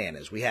went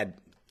bananas. We had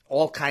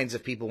all kinds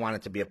of people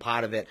wanted to be a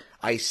part of it.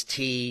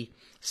 Ice-T,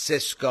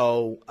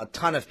 Cisco, a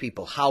ton of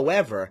people.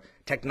 However,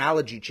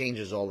 technology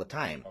changes all the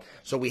time.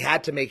 So we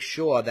had to make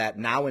sure that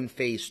now in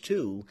phase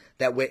 2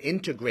 that we're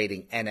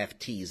integrating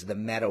NFTs, the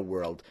meta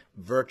world,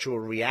 virtual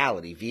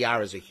reality.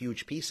 VR is a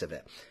huge piece of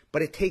it.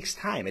 But it takes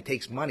time. It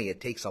takes money. It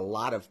takes a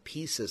lot of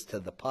pieces to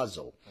the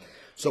puzzle.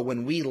 So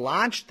when we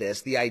launched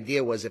this, the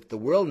idea was if the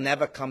world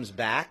never comes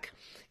back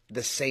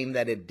the same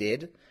that it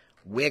did,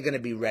 we're going to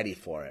be ready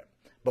for it.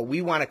 But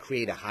we want to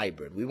create a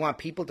hybrid. We want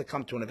people to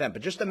come to an event.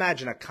 But just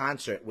imagine a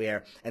concert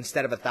where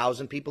instead of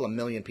 1,000 people, 1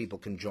 million people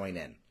can join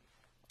in.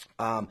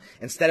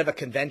 Instead of a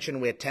convention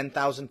where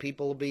 10,000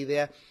 people will be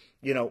there,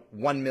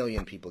 1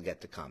 million people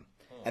get to come.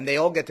 And they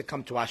all get to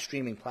come to our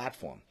streaming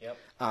platform.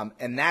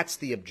 And that's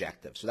the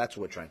objective. So that's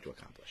what we're trying to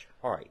accomplish.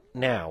 All right.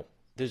 Now,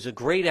 there's a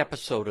great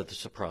episode of The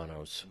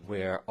Sopranos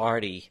where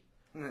Artie,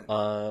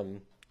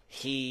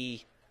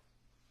 he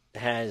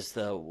has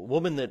the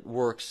woman that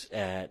works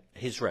at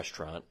his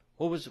restaurant.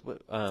 What was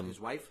his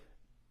wife?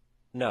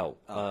 No,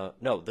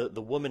 no.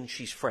 The woman,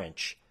 she's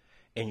French,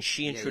 and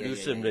she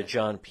introduced him to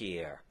John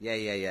Pierre.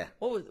 Yeah.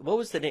 What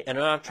was the name? And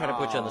I'm trying to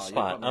put you on the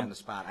spot. You put me on the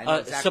spot. I know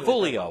exactly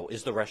Savulio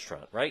is the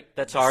restaurant, right?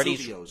 That's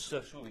Artie's.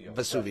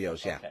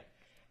 Vesuvio's, yeah. Okay.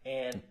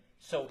 And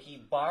so he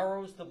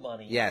borrows the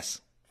money. Yes.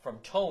 From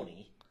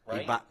Tony.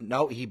 Right?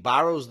 He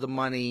borrows the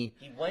money.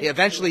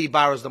 He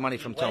borrows the money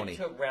from Tony.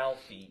 He went to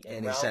Ralphie,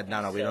 and he said,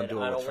 no, we don't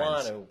do it with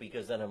friends. I don't want to,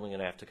 because then I'm going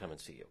to have to come and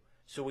see you.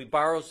 So he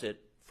borrows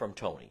it from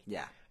Tony.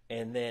 Yeah.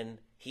 And then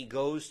he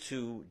goes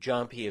to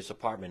John Pierre's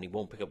apartment. He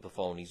won't pick up the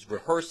phone. He's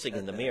rehearsing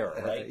in the mirror,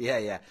 right?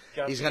 Yeah.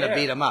 He's going to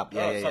beat him up.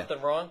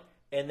 Something wrong?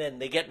 And then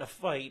they get in a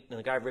fight, and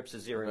the guy rips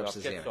his earring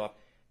off, gets off,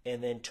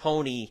 and then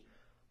Tony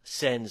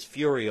sends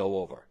Furio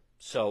over.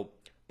 So,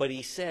 but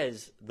he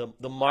says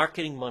the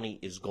marketing money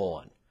is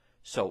gone.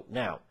 So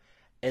now,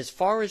 as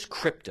far as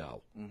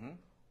crypto,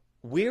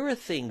 where are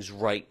things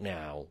right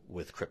now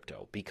with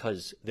crypto?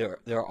 Because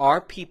there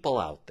are people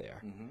out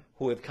there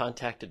who have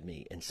contacted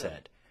me and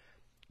said,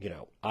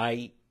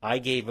 I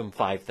gave him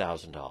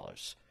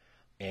 $5,000,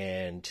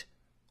 and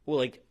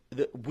what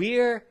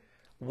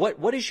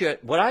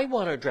I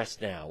want to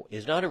address now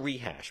is not a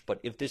rehash, but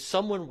if there's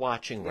someone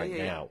watching right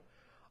now,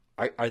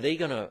 are they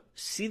going to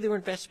see their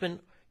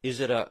investment? Is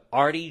it a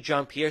Artie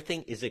John Pierre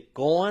thing? Is it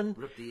gone?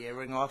 Rip the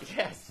earring off?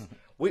 Yes.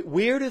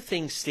 Where do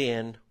things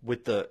stand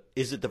with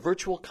is it the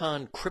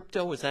VirtualCon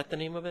Crypto? Is that the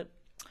name of it?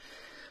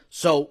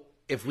 So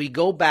if we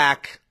go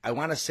back, I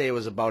want to say it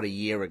was about a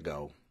year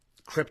ago,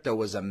 crypto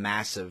was a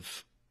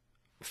massive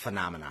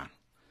phenomenon.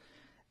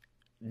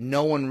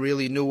 No one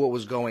really knew what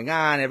was going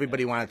on.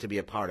 Everybody wanted to be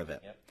a part of it.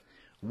 Yep.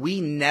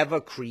 We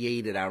never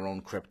created our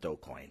own crypto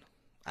coin.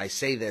 I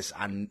say this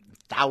on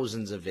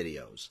thousands of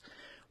videos.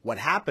 What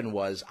happened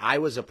was I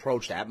was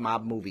approached at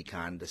Mob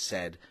MovieCon that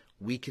said,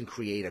 we can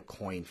create a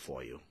coin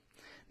for you.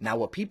 Now,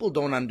 what people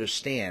don't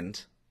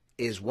understand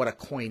is what a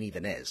coin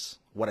even is,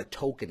 what a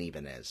token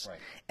even is. Right.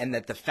 And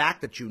that the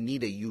fact that you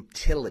need a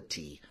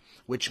utility,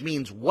 which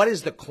means what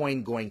is the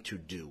coin going to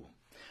do?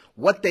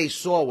 What they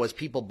saw was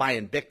people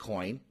buying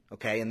Bitcoin,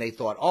 okay, and they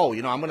thought, oh,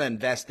 I'm going to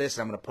invest this,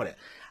 I'm going to put it.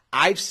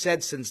 I've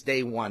said since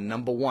day one,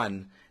 number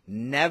one,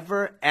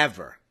 never,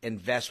 ever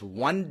invest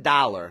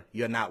 $1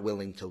 you're not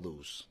willing to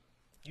lose.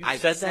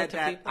 I've said that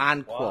to people?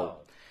 On quote. Wow.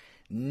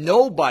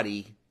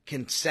 Nobody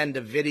can send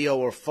a video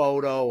or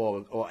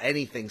photo or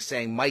anything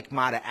saying Mike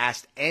Mota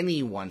asked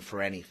anyone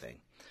for anything.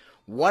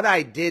 What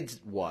I did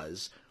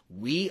was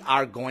we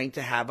are going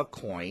to have a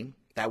coin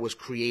that was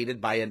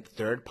created by a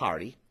third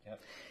party.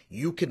 Yep.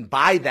 You can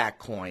buy that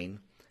coin.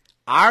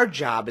 Our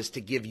job is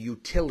to give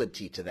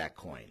utility to that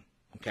coin,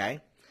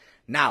 okay?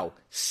 Now,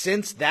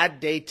 since that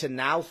day to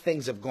now,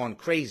 things have gone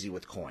crazy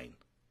with coin.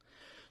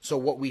 So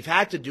what we've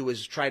had to do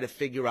is try to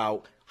figure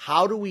out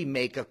how do we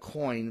make a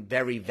coin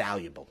very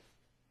valuable,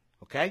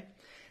 okay?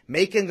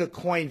 Making a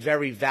coin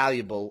very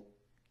valuable,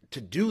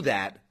 to do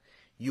that,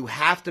 you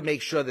have to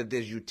make sure that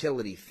there's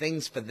utility,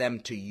 things for them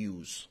to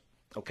use,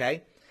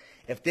 okay?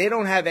 If they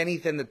don't have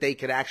anything that they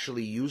could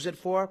actually use it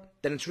for,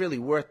 then it's really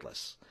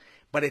worthless.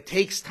 But it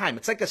takes time.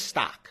 It's like a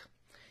stock.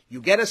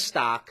 You get a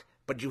stock,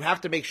 but you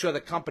have to make sure the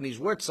company's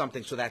worth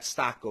something so that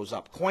stock goes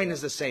up. Coin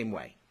is the same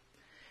way.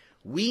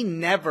 We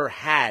never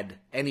had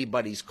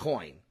anybody's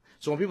coin.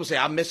 So when people say,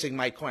 I'm missing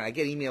my coin, I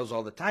get emails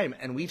all the time,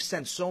 and we've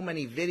sent so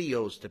many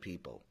videos to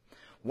people.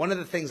 One of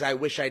the things I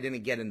wish I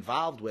didn't get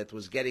involved with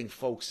was getting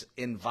folks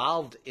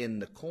involved in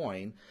the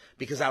coin,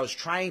 because I was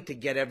trying to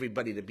get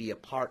everybody to be a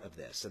part of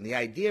this. And the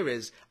idea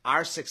is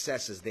our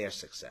success is their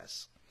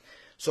success.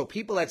 So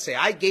people that say,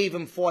 I gave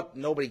him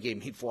nobody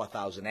gave me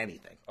 4,000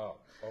 anything. Oh,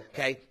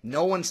 okay.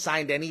 No one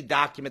signed any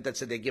document that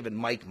said they're giving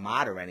Mike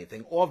Mott or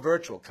anything, or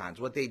virtual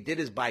cons. What they did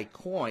is buy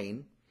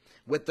coin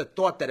with the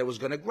thought that it was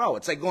going to grow.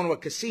 It's like going to a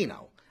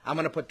casino. I'm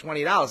going to put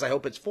 $20. I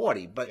hope it's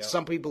 40. But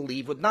some people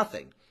leave with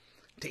nothing.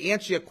 To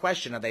answer your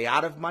question, are they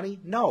out of money?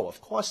 No,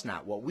 of course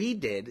not. What we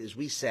did is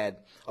we said,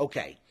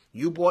 okay,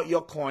 you bought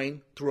your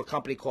coin through a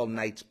company called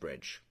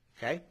Knightsbridge.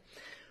 Okay,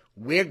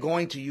 we're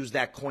going to use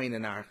that coin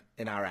in our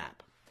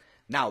app.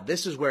 Now,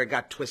 this is where it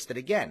got twisted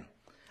again.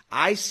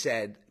 I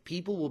said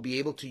people will be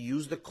able to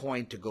use the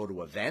coin to go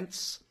to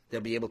events.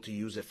 They'll be able to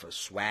use it for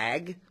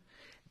swag.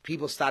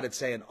 People started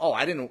saying, oh,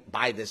 I didn't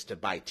buy this to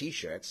buy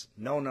T-shirts.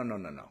 No.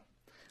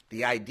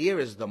 The idea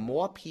is the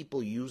more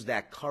people use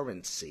that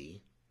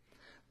currency,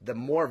 the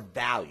more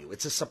value.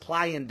 It's a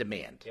supply and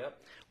demand. Yep.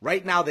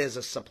 Right now there's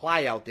a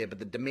supply out there, but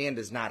the demand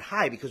is not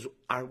high because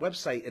our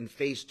website in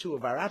phase 2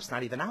 of our app's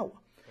not even out.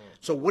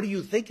 So what do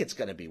you think it's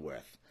going to be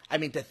worth? I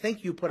mean, to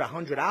think you put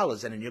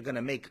 $100 in and you're going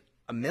to make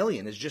 $1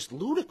 million is just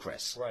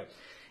ludicrous. Right.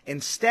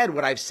 Instead,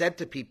 what I've said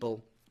to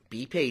people,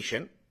 be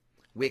patient.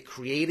 We're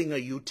creating a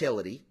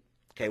utility.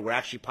 Okay, we're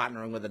actually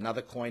partnering with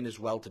another coin as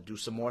well to do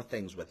some more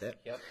things with it.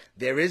 Yep.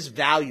 There is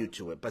value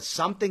to it, but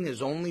something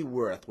is only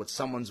worth what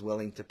someone's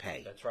willing to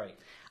pay. That's right.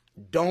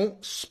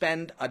 Don't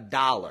spend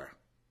 $1,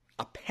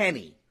 a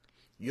penny,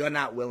 you're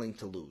not willing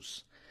to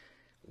lose.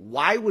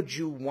 Why would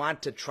you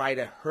want to try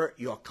to hurt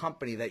your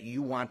company that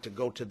you want to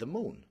go to the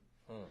moon?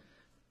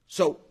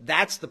 So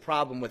that's the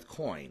problem with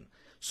coin.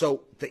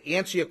 So to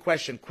answer your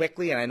question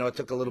quickly, and I know it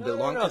took a little bit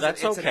long. No,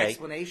 that's it's okay. An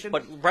explanation.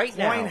 But right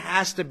now, coin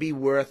has to be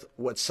worth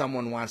what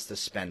someone wants to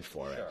spend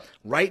for it. Sure.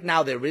 Right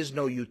now, there is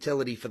no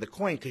utility for the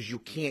coin because you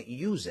can't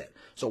use it.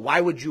 So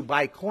why would you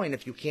buy coin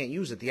if you can't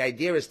use it? The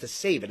idea is to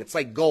save it. It's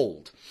like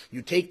gold.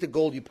 You take the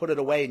gold, you put it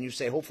away, and you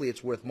say, hopefully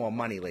it's worth more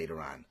money later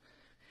on.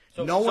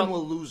 So no one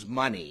will lose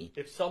money.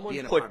 If someone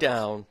put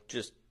down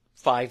just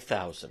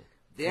 $5,000,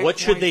 their what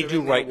should they coins are do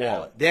in their right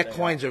wallet. now? Their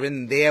coins are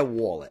in their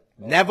wallet.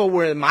 Never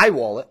were in my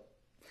wallet.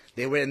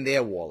 They were in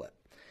their wallet.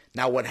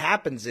 Now what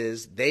happens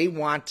is they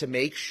want to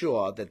make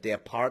sure that they're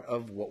part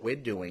of what we're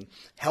doing,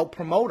 help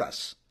promote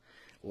us.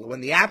 When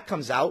the app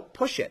comes out,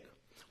 push it.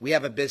 We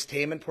have a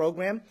Biztainment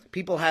program.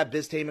 People have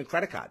Biztainment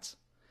credit cards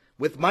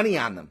with money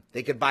on them.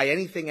 They could buy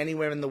anything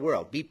anywhere in the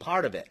world. Be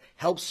part of it.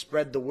 Help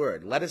spread the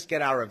word. Let us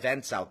get our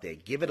events out there.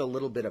 Give it a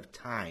little bit of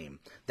time.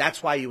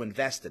 That's why you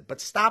invested. But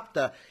stop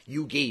the,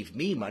 you gave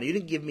me money. You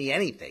didn't give me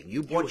anything.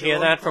 You bought hear your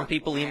that own from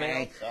people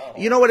email?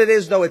 You know what it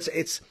is, though?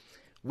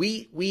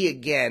 We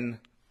again,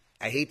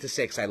 I hate to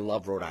say it because I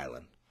love Rhode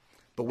Island,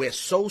 but we're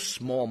so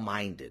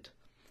small-minded.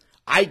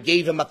 I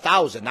gave him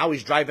 1,000. Now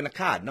he's driving a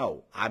car.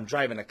 No, I'm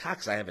driving a car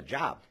because I have a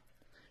job.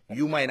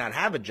 You might not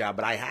have a job,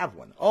 but I have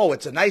one. Oh,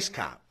 it's a nice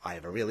car. I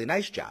have a really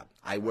nice job.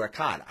 I work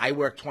hard. I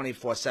work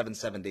 24/7,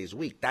 7 days a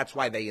week. That's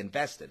why they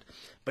invested.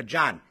 But,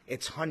 John,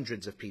 it's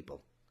hundreds of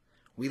people.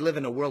 We live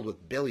in a world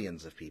with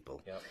billions of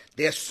people. Yep.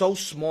 They're so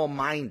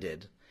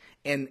small-minded.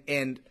 And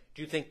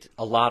do you think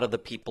a lot of the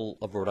people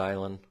of Rhode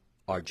Island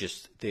are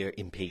just, they're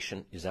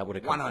impatient? Is that what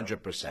it comes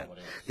 100%.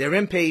 They're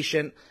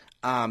impatient.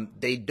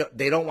 They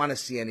don't want to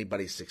see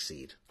anybody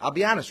succeed. I'll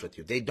be honest with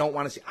you. They don't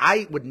want to see.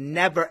 I would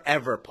never,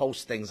 ever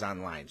post things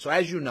online. So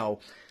as you know,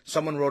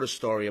 someone wrote a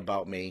story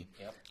about me.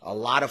 Yep. A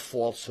lot of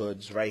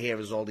falsehoods. Right here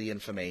is all the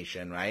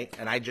information, right?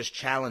 And I just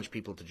challenge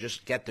people to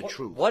just get the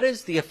truth. What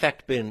has the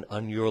effect been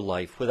on your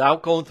life,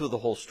 without going through the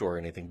whole story or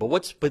anything, but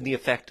what's been the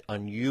effect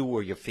on you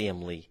or your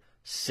family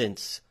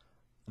since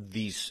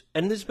these,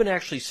 and there's been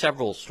actually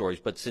several stories,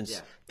 but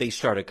since they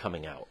started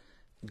coming out?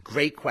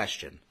 Great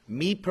question.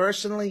 Me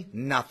personally,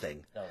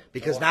 nothing. No.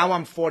 Because now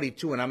I'm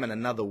 42 and I'm in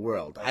another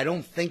world. Okay. I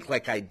don't think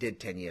like I did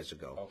 10 years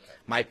ago. Okay.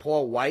 My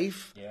poor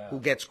wife, who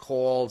gets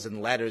calls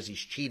and letters, he's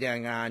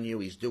cheating on you,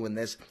 he's doing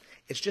this.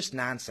 It's just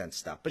nonsense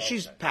stuff. But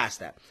she's past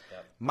that.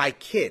 Yep. My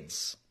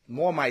kids,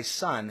 more my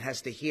son,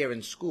 has to hear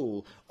in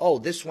school, oh,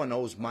 this one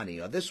owes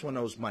money or this one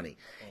owes money.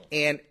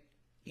 And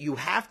you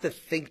have to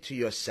think to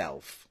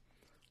yourself,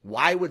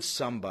 why would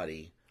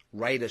somebody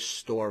write a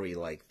story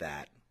like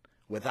that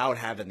without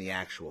having the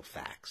actual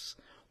facts?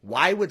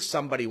 Why would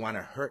somebody want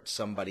to hurt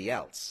somebody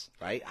else,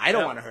 right? I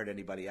don't want to hurt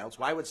anybody else.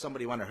 Why would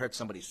somebody want to hurt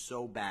somebody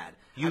so bad?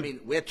 I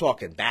mean, we're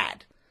talking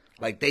bad.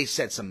 Like, they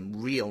said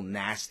some real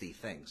nasty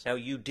things. Now,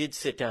 you did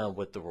sit down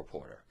with the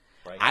reporter,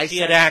 right? She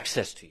had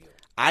access to you.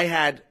 I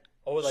had.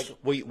 Oh, like,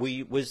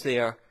 was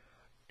there,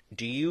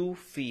 do you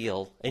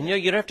feel, and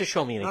you don't have to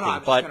show me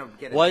anything,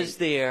 but was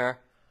there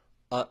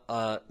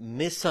a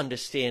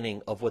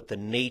misunderstanding of what the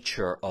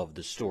nature of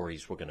the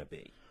stories were going to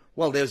be?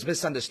 Well, there was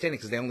misunderstanding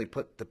because they only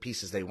put the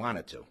pieces they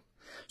wanted to.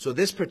 So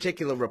this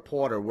particular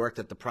reporter worked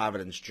at the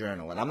Providence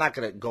Journal, and I'm not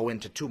going to go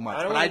into too much,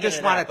 but I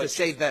just wanted to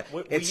say that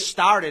it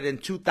started in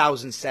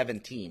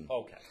 2017.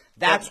 Okay.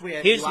 That's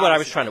where. Here's what I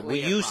was trying to. Were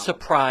you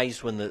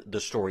surprised when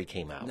the story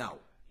came out? No.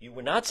 You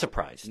were not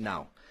surprised?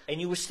 No. And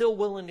you were still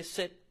willing to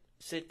sit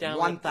down?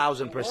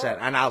 1,000%.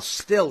 And I'll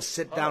still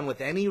sit down with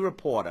any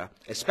reporter,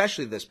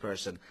 especially this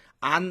person,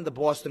 on the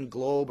Boston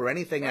Globe or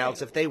anything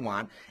else if they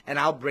want, and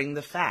I'll bring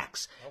the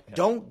facts. Okay.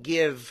 Don't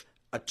give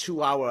a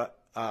 2-hour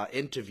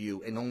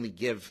interview and only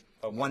give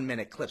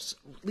 1-minute clips.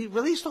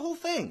 Release the whole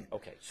thing.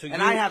 Okay. So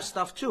I have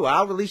stuff too.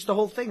 I'll release the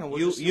whole thing. And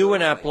you were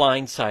not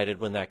blindsided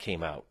when that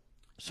came out.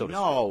 So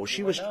no,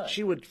 she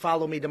would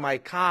follow me to my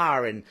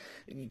car and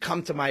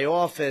come to my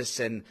office,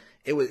 and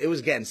it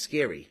was getting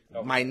scary.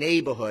 Okay. My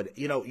neighborhood,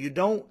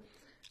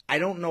 I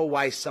don't know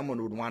why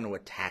someone would want to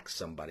attack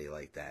somebody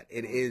like that.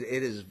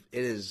 It's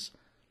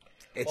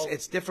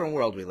a different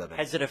world we live in.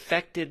 Has it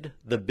affected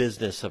the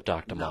business of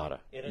Dr.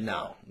 Mota?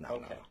 No.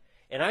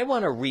 And I'm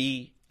going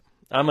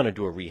to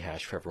do a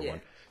rehash for everyone.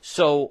 Yeah.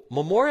 So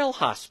Memorial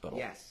Hospital.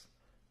 Yes.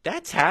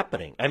 That's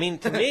happening. I mean,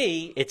 to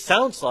me, it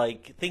sounds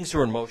like things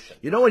are in motion.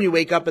 You know when you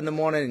wake up in the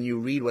morning and you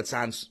read what's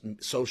on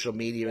social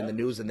media and the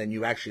news, and then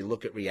you actually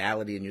look at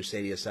reality and you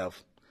say to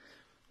yourself,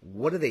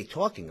 what are they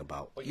talking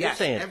about? Well, you're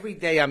saying every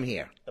day I'm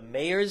here. The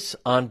mayor's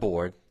on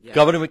board,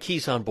 Governor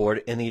McKee's on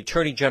board, and the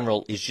Attorney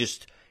General is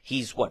just,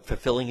 he's what,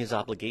 fulfilling his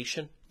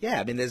obligation? Yeah,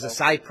 I mean, there's a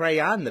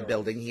cypre on the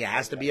building. He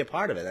has to be a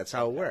part of it. That's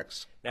how it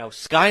works. Now,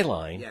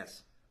 Skyline.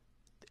 Yes.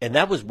 And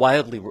that was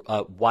widely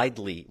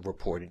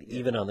reported,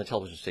 even on the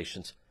television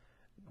stations.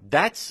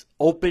 That's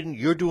open.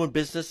 You're doing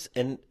business,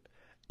 and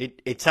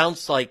it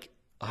sounds like.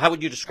 How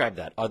would you describe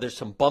that? Are there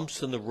some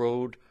bumps in the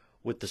road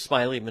with the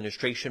Smiley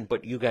administration,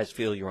 but you guys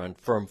feel you're on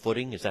firm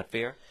footing? Is that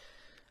fair?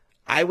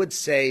 I would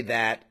say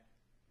that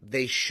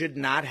they should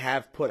not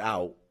have put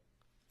out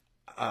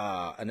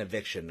an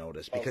eviction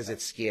notice because it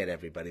scared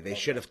everybody. They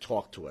should have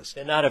talked to us.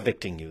 They're not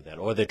evicting you then,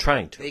 or they're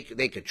trying to.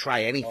 They could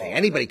try anything.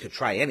 Anybody could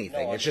try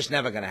anything. It's just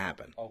never going to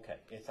happen. Okay,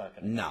 it's not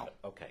going to happen.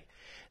 Okay.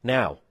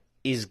 Now,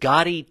 is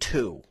Gotti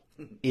 2,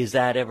 is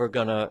that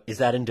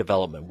in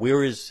development?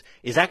 Where is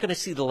that going to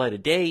see the light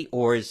of day,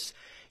 or is,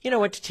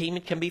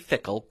 entertainment can be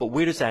fickle, but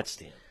where does that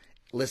stand?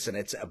 Listen,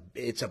 it's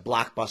a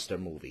blockbuster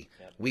movie.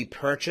 Yep. We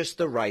purchased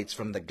the rights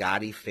from the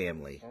Gotti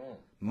family.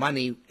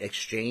 Money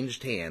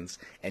exchanged hands,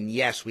 and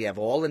yes, we have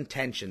all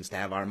intentions to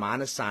have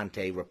Armand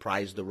Assante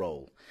reprise the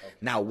role. Okay.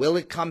 Now, will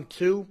it come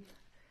to?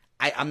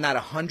 I'm not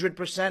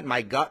 100%.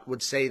 My gut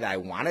would say that I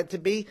want it to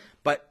be,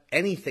 but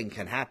anything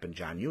can happen,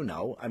 John.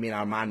 I mean,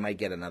 Armand might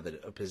get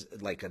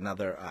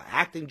another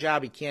acting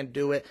job. He can't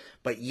do it.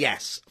 But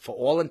yes, for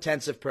all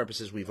intensive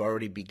purposes, we've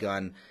already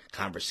begun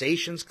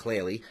conversations,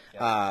 clearly,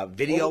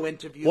 video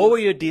interviews. What were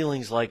your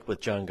dealings like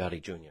with John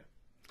Gotti Jr.?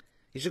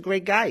 He's a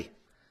great guy.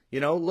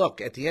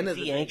 Look, at the end of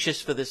the day. Is he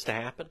anxious for this to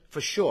happen? For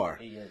sure.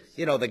 He is.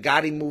 The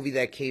Gotti movie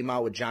that came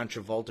out with John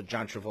Travolta.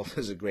 John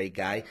Travolta's a great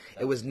guy.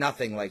 It was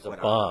nothing like what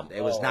happened.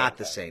 It was not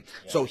the same.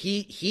 Yeah. So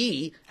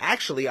he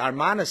actually,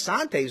 Armand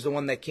Assante is the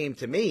one that came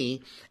to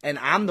me, and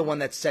I'm the one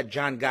that set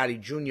John Gotti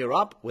Jr.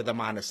 up with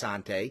Armand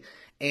Assante,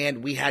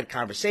 and we had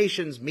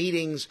conversations,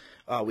 meetings.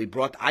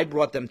 I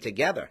brought them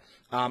together.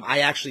 I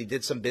actually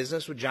did some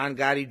business with John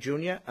Gotti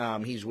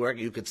Jr. He's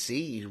working. You could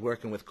see he's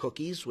working with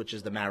Cookies, which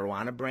is the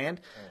marijuana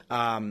brand.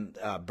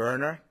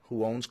 Berner,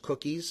 who owns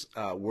Cookies,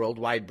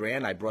 worldwide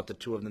brand. I brought the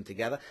two of them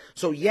together.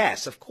 So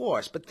yes, of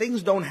course, but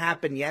things don't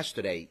happen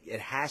yesterday. It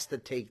has to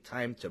take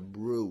time to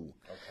brew.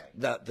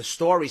 Okay. The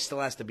story still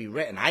has to be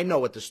written. I know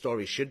what the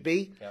story should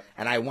be,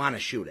 and I want to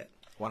shoot it.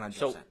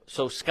 100%.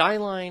 So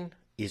Skyline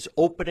is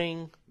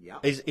opening. Yep.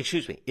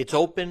 It's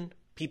open.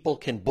 People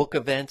can book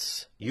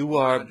events. You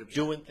are 100%.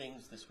 doing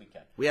things this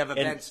weekend. We have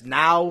events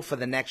now for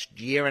the next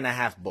year and a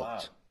half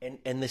booked. Wow.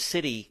 And the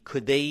city,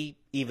 could they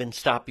even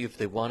stop you if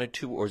they wanted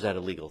to, or is that a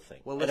legal thing?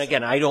 Well, and listen,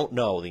 again, I don't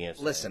know the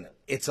answer. Listen,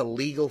 it's a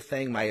legal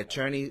thing. My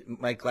attorney,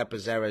 Mike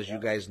Lepizzera, as you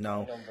guys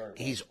know,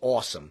 he's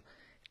awesome.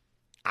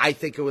 I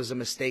think it was a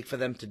mistake for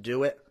them to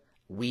do it.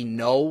 We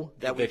know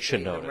that we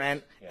paid the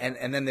rent,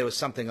 and then there was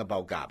something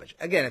about garbage.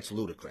 Again, it's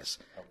ludicrous.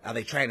 Are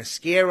they trying to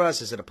scare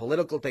us? Is it a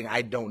political thing?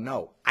 I don't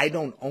know. I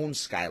don't own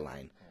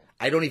Skyline.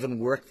 I don't even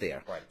work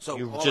there. Right. So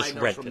You've all just I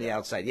know rented from the it.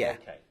 outside, yeah.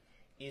 Okay.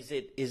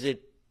 Is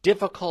it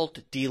difficult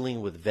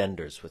dealing with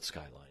vendors with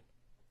Skyline?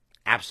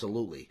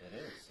 Absolutely. It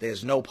is.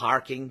 There's no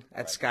parking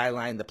at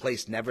Skyline. The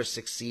place never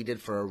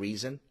succeeded for a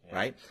reason,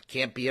 right?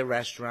 Can't be a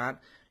restaurant.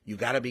 You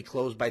got to be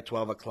closed by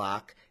 12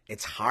 o'clock.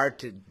 It's hard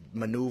to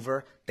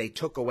maneuver. They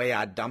took away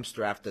our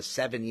dumpster after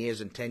 7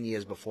 years and 10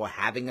 years before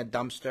having a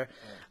dumpster.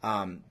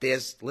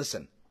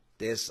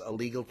 There's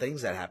illegal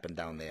things that happen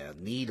down there.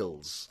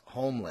 Needles,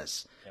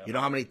 homeless. Yep. You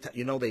know how many?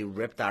 They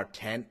ripped our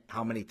tent.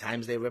 How many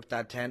times they ripped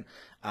our tent?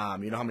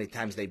 You know how many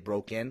times they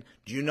broke in?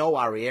 Do you know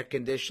our air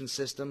conditioning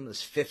system is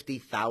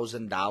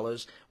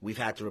 $50,000? We've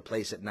had to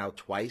replace it now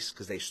twice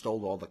because they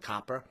stole all the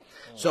copper.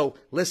 Oh. So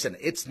listen,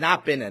 it's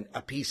not been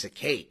a piece of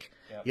cake.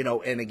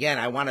 Yep. And again,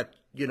 I want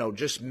to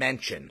just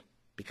mention,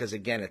 because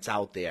again, it's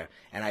out there,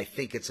 and I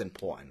think it's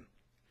important.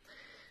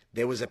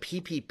 There was a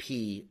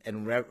PPP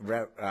and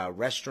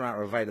restaurant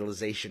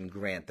revitalization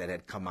grant that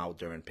had come out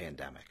during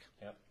pandemic.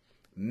 Yep.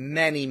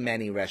 Many,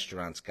 many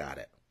restaurants got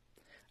it.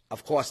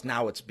 Of course,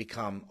 now it's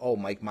become,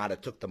 Mike Mota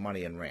took the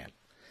money and ran.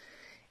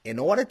 In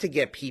order to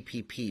get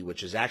PPP,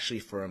 which is actually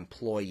for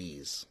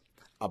employees,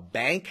 a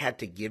bank had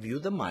to give you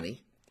the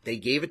money. They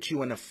gave it to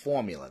you in a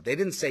formula. They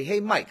didn't say, hey,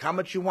 Mike, how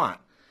much you want?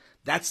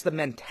 That's the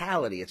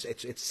mentality.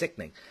 It's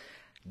sickening.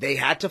 They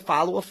had to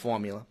follow a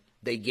formula.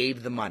 They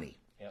gave the money.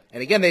 Yep.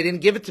 And again, they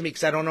didn't give it to me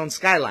because I don't own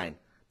Skyline.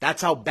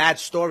 That's how bad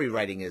story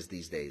writing is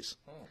these days.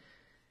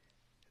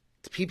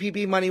 The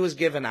PPP money was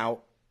given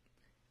out.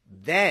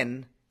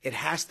 Then it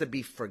has to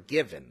be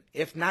forgiven.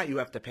 If not, you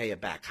have to pay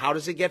it back. How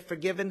does it get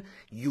forgiven?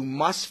 You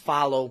must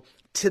follow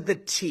to the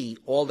T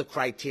all the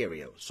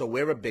criteria. So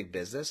we're a big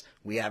business.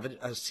 We have a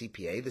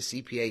CPA. The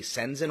CPA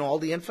sends in all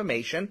the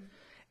information,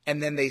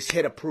 and then they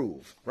hit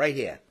approve. Right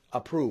here,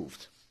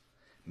 approved.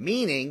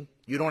 Meaning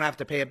you don't have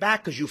to pay it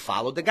back because you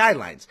followed the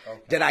guidelines. Okay.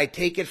 Did I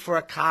take it for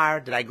a car?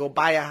 Did I go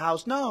buy a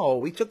house? No,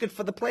 we took it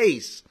for the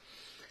place.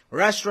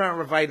 Restaurant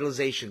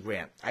revitalization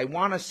grant. I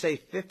want to say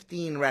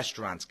 15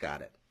 restaurants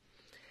got it.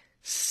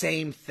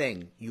 Same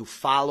thing. You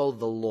follow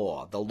the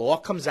law. The law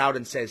comes out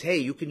and says, hey,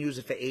 you can use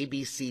it for A,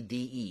 B, C,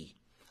 D, E.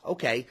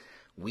 Okay,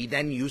 we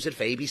then use it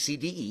for A, B, C,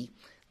 D, E.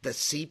 The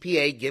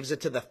CPA gives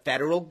it to the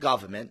federal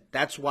government.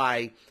 That's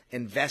why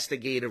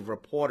investigative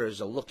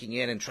reporters are looking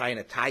in and trying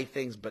to tie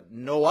things, but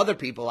no other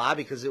people are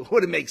because it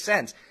wouldn't make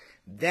sense.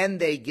 Then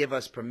they give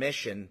us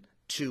permission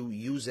to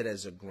use it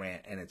as a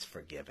grant, and it's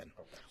forgiven.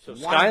 Okay. So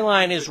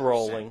Skyline is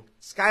rolling.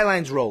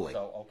 Skyline's rolling.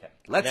 So, okay.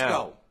 Let's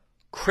go.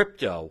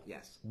 Crypto.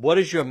 Yes. What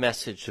is your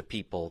message to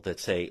people that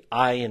say,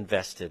 I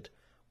invested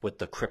with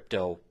the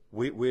crypto?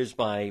 Where's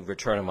my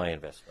return on my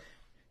investment?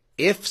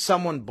 If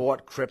someone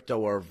bought crypto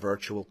or a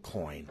virtual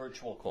coin,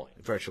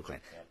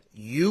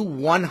 you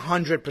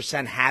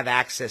 100% have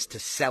access to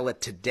sell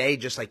it today,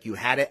 just like you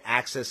had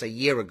access a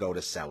year ago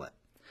to sell it.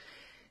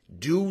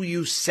 Do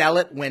you sell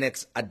it when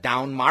it's a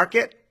down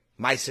market?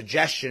 My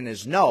suggestion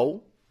is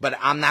no, but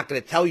I'm not going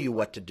to tell you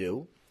what to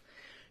do.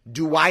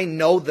 Do I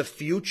know the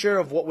future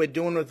of what we're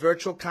doing with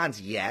virtual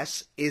cons?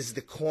 Yes. Is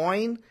the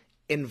coin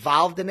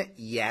involved in it?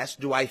 Yes.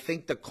 Do I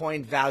think the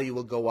coin value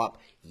will go up?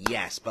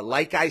 Yes. But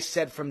like I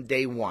said from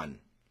day one,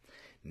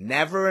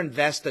 never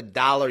invest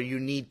 $1 you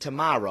need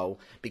tomorrow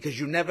because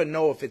you never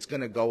know if it's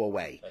going to go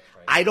away. That's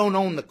right. I don't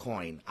own the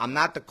coin. I'm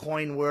not the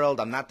coin world.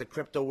 I'm not the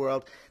crypto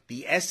world.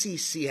 The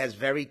SEC has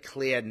very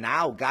clear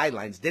now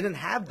guidelines. Didn't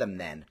have them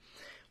then.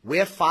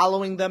 We're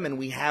following them, and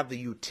we have the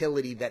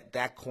utility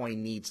that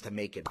coin needs to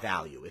make it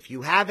value. If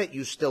you have it,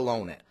 you still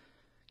own it.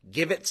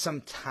 Give it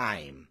some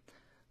time.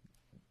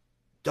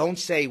 Don't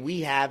say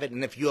we have it,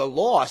 and if you're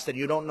lost and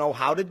you don't know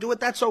how to do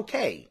it, that's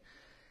okay.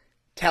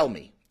 Tell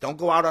me. Don't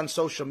go out on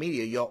social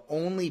media. You're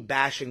only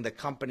bashing the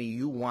company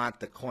you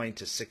want the coin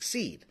to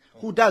succeed.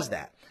 Who does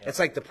that? Yep. It's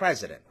like the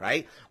president,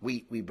 right?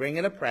 We bring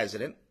in a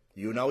president.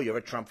 You know you're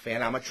a Trump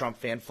fan. I'm a Trump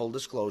fan, full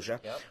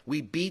disclosure. Yep.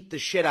 We beat the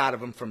shit out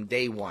of him from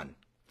day one.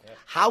 Yep.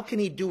 How can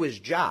he do his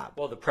job?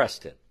 Well, the press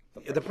did.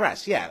 The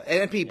press, yeah.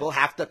 And people,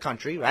 half the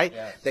country, right?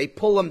 Yes. They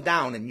pull them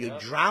down, and you're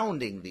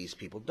drowning these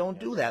people. Don't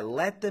do that.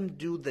 Let them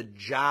do the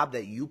job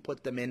that you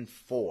put them in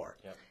for.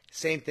 Yep.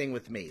 Same thing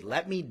with me.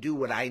 Let me do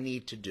what I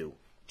need to do.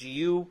 Do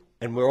you,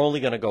 and we're only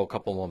going to go a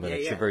couple more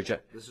minutes,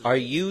 are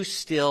you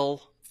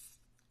still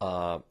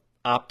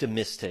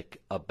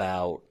optimistic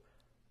about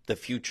the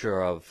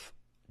future of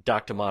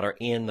Dr. Mota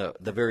and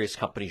the various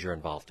companies you're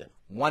involved in?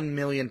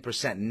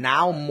 1,000,000%.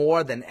 Now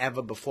more than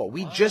ever before.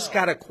 We just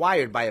got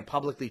acquired by a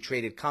publicly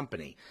traded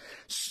company.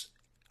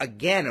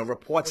 Again, a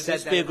report Would said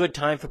this that. be a good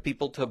time for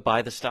people to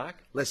buy the stock?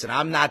 Listen,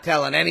 I'm not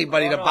telling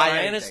anybody to No, buy I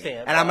anything. understand,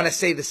 And I'm but- going to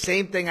say the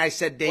same thing I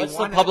said day What's the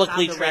one. and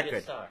publicly it's on the traded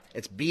record. stock?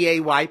 It's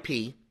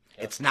BAYP.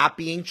 It's not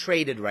being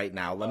traded right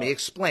now. Let me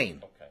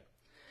explain. Okay.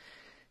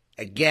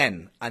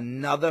 Again,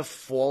 another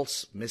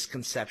false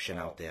misconception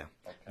out there.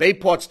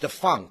 Bayport's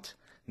defunct.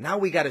 Now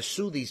we got to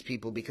sue these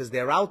people because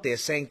they're out there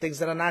saying things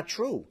that are not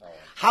true.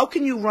 How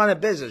can you run a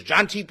business?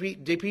 John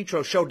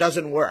DePietro show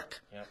doesn't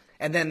work. Yep.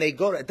 And then they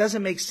go, it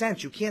doesn't make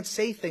sense. You can't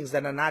say things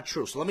that are not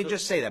true. So let me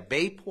just say that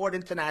Bayport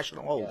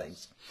International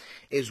Holdings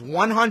is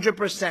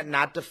 100%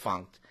 not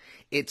defunct.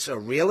 It's a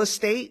real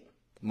estate,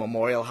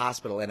 Memorial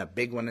Hospital, and a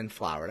big one in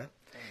Florida.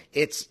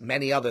 It's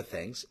many other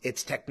things.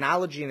 It's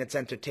technology and it's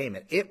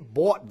entertainment. It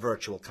bought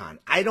VirtualCon.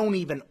 I don't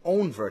even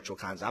own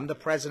VirtualCons. I'm the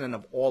president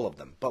of all of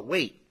them. But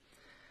wait,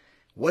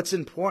 what's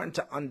important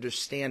to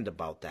understand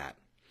about that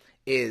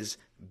is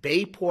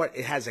Bayport,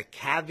 it has a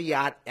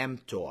caveat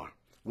emptor,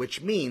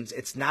 which means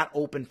it's not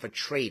open for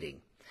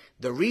trading.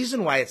 The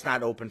reason why it's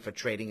not open for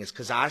trading is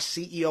because our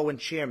CEO and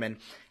chairman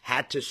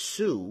had to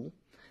sue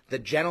the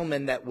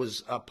gentleman that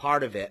was a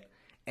part of it,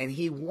 and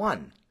he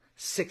won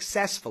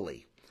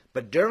successfully.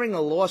 But during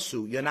a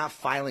lawsuit, you're not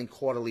filing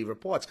quarterly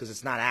reports because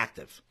it's not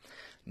active.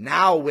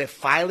 Now we're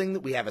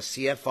filing, we have a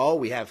CFO,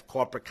 we have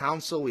corporate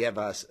counsel, we have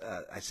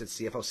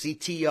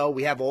CTO,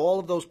 we have all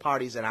of those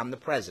parties, and I'm the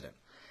president.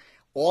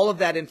 All of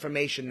that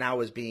information now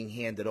is being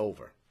handed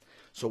over.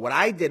 So what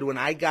I did when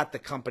I got the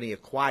company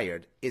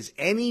acquired is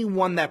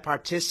anyone that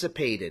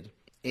participated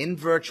in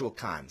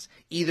VirtualCons,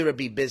 either it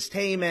be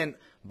Biztainment,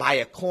 buy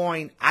a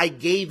coin, I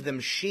gave them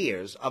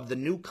shares of the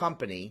new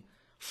company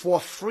for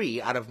free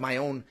out of my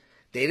own.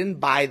 They didn't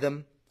buy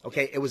them.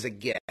 Okay, it was a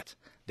gift.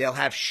 They'll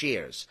have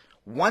shares.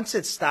 Once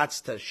it starts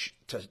to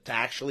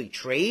actually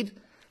trade,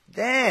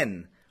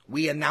 then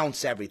we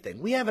announce everything.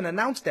 We haven't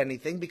announced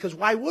anything because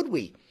why would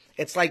we?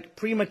 It's like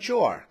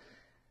premature.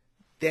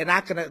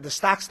 The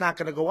stock's not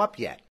gonna go up yet.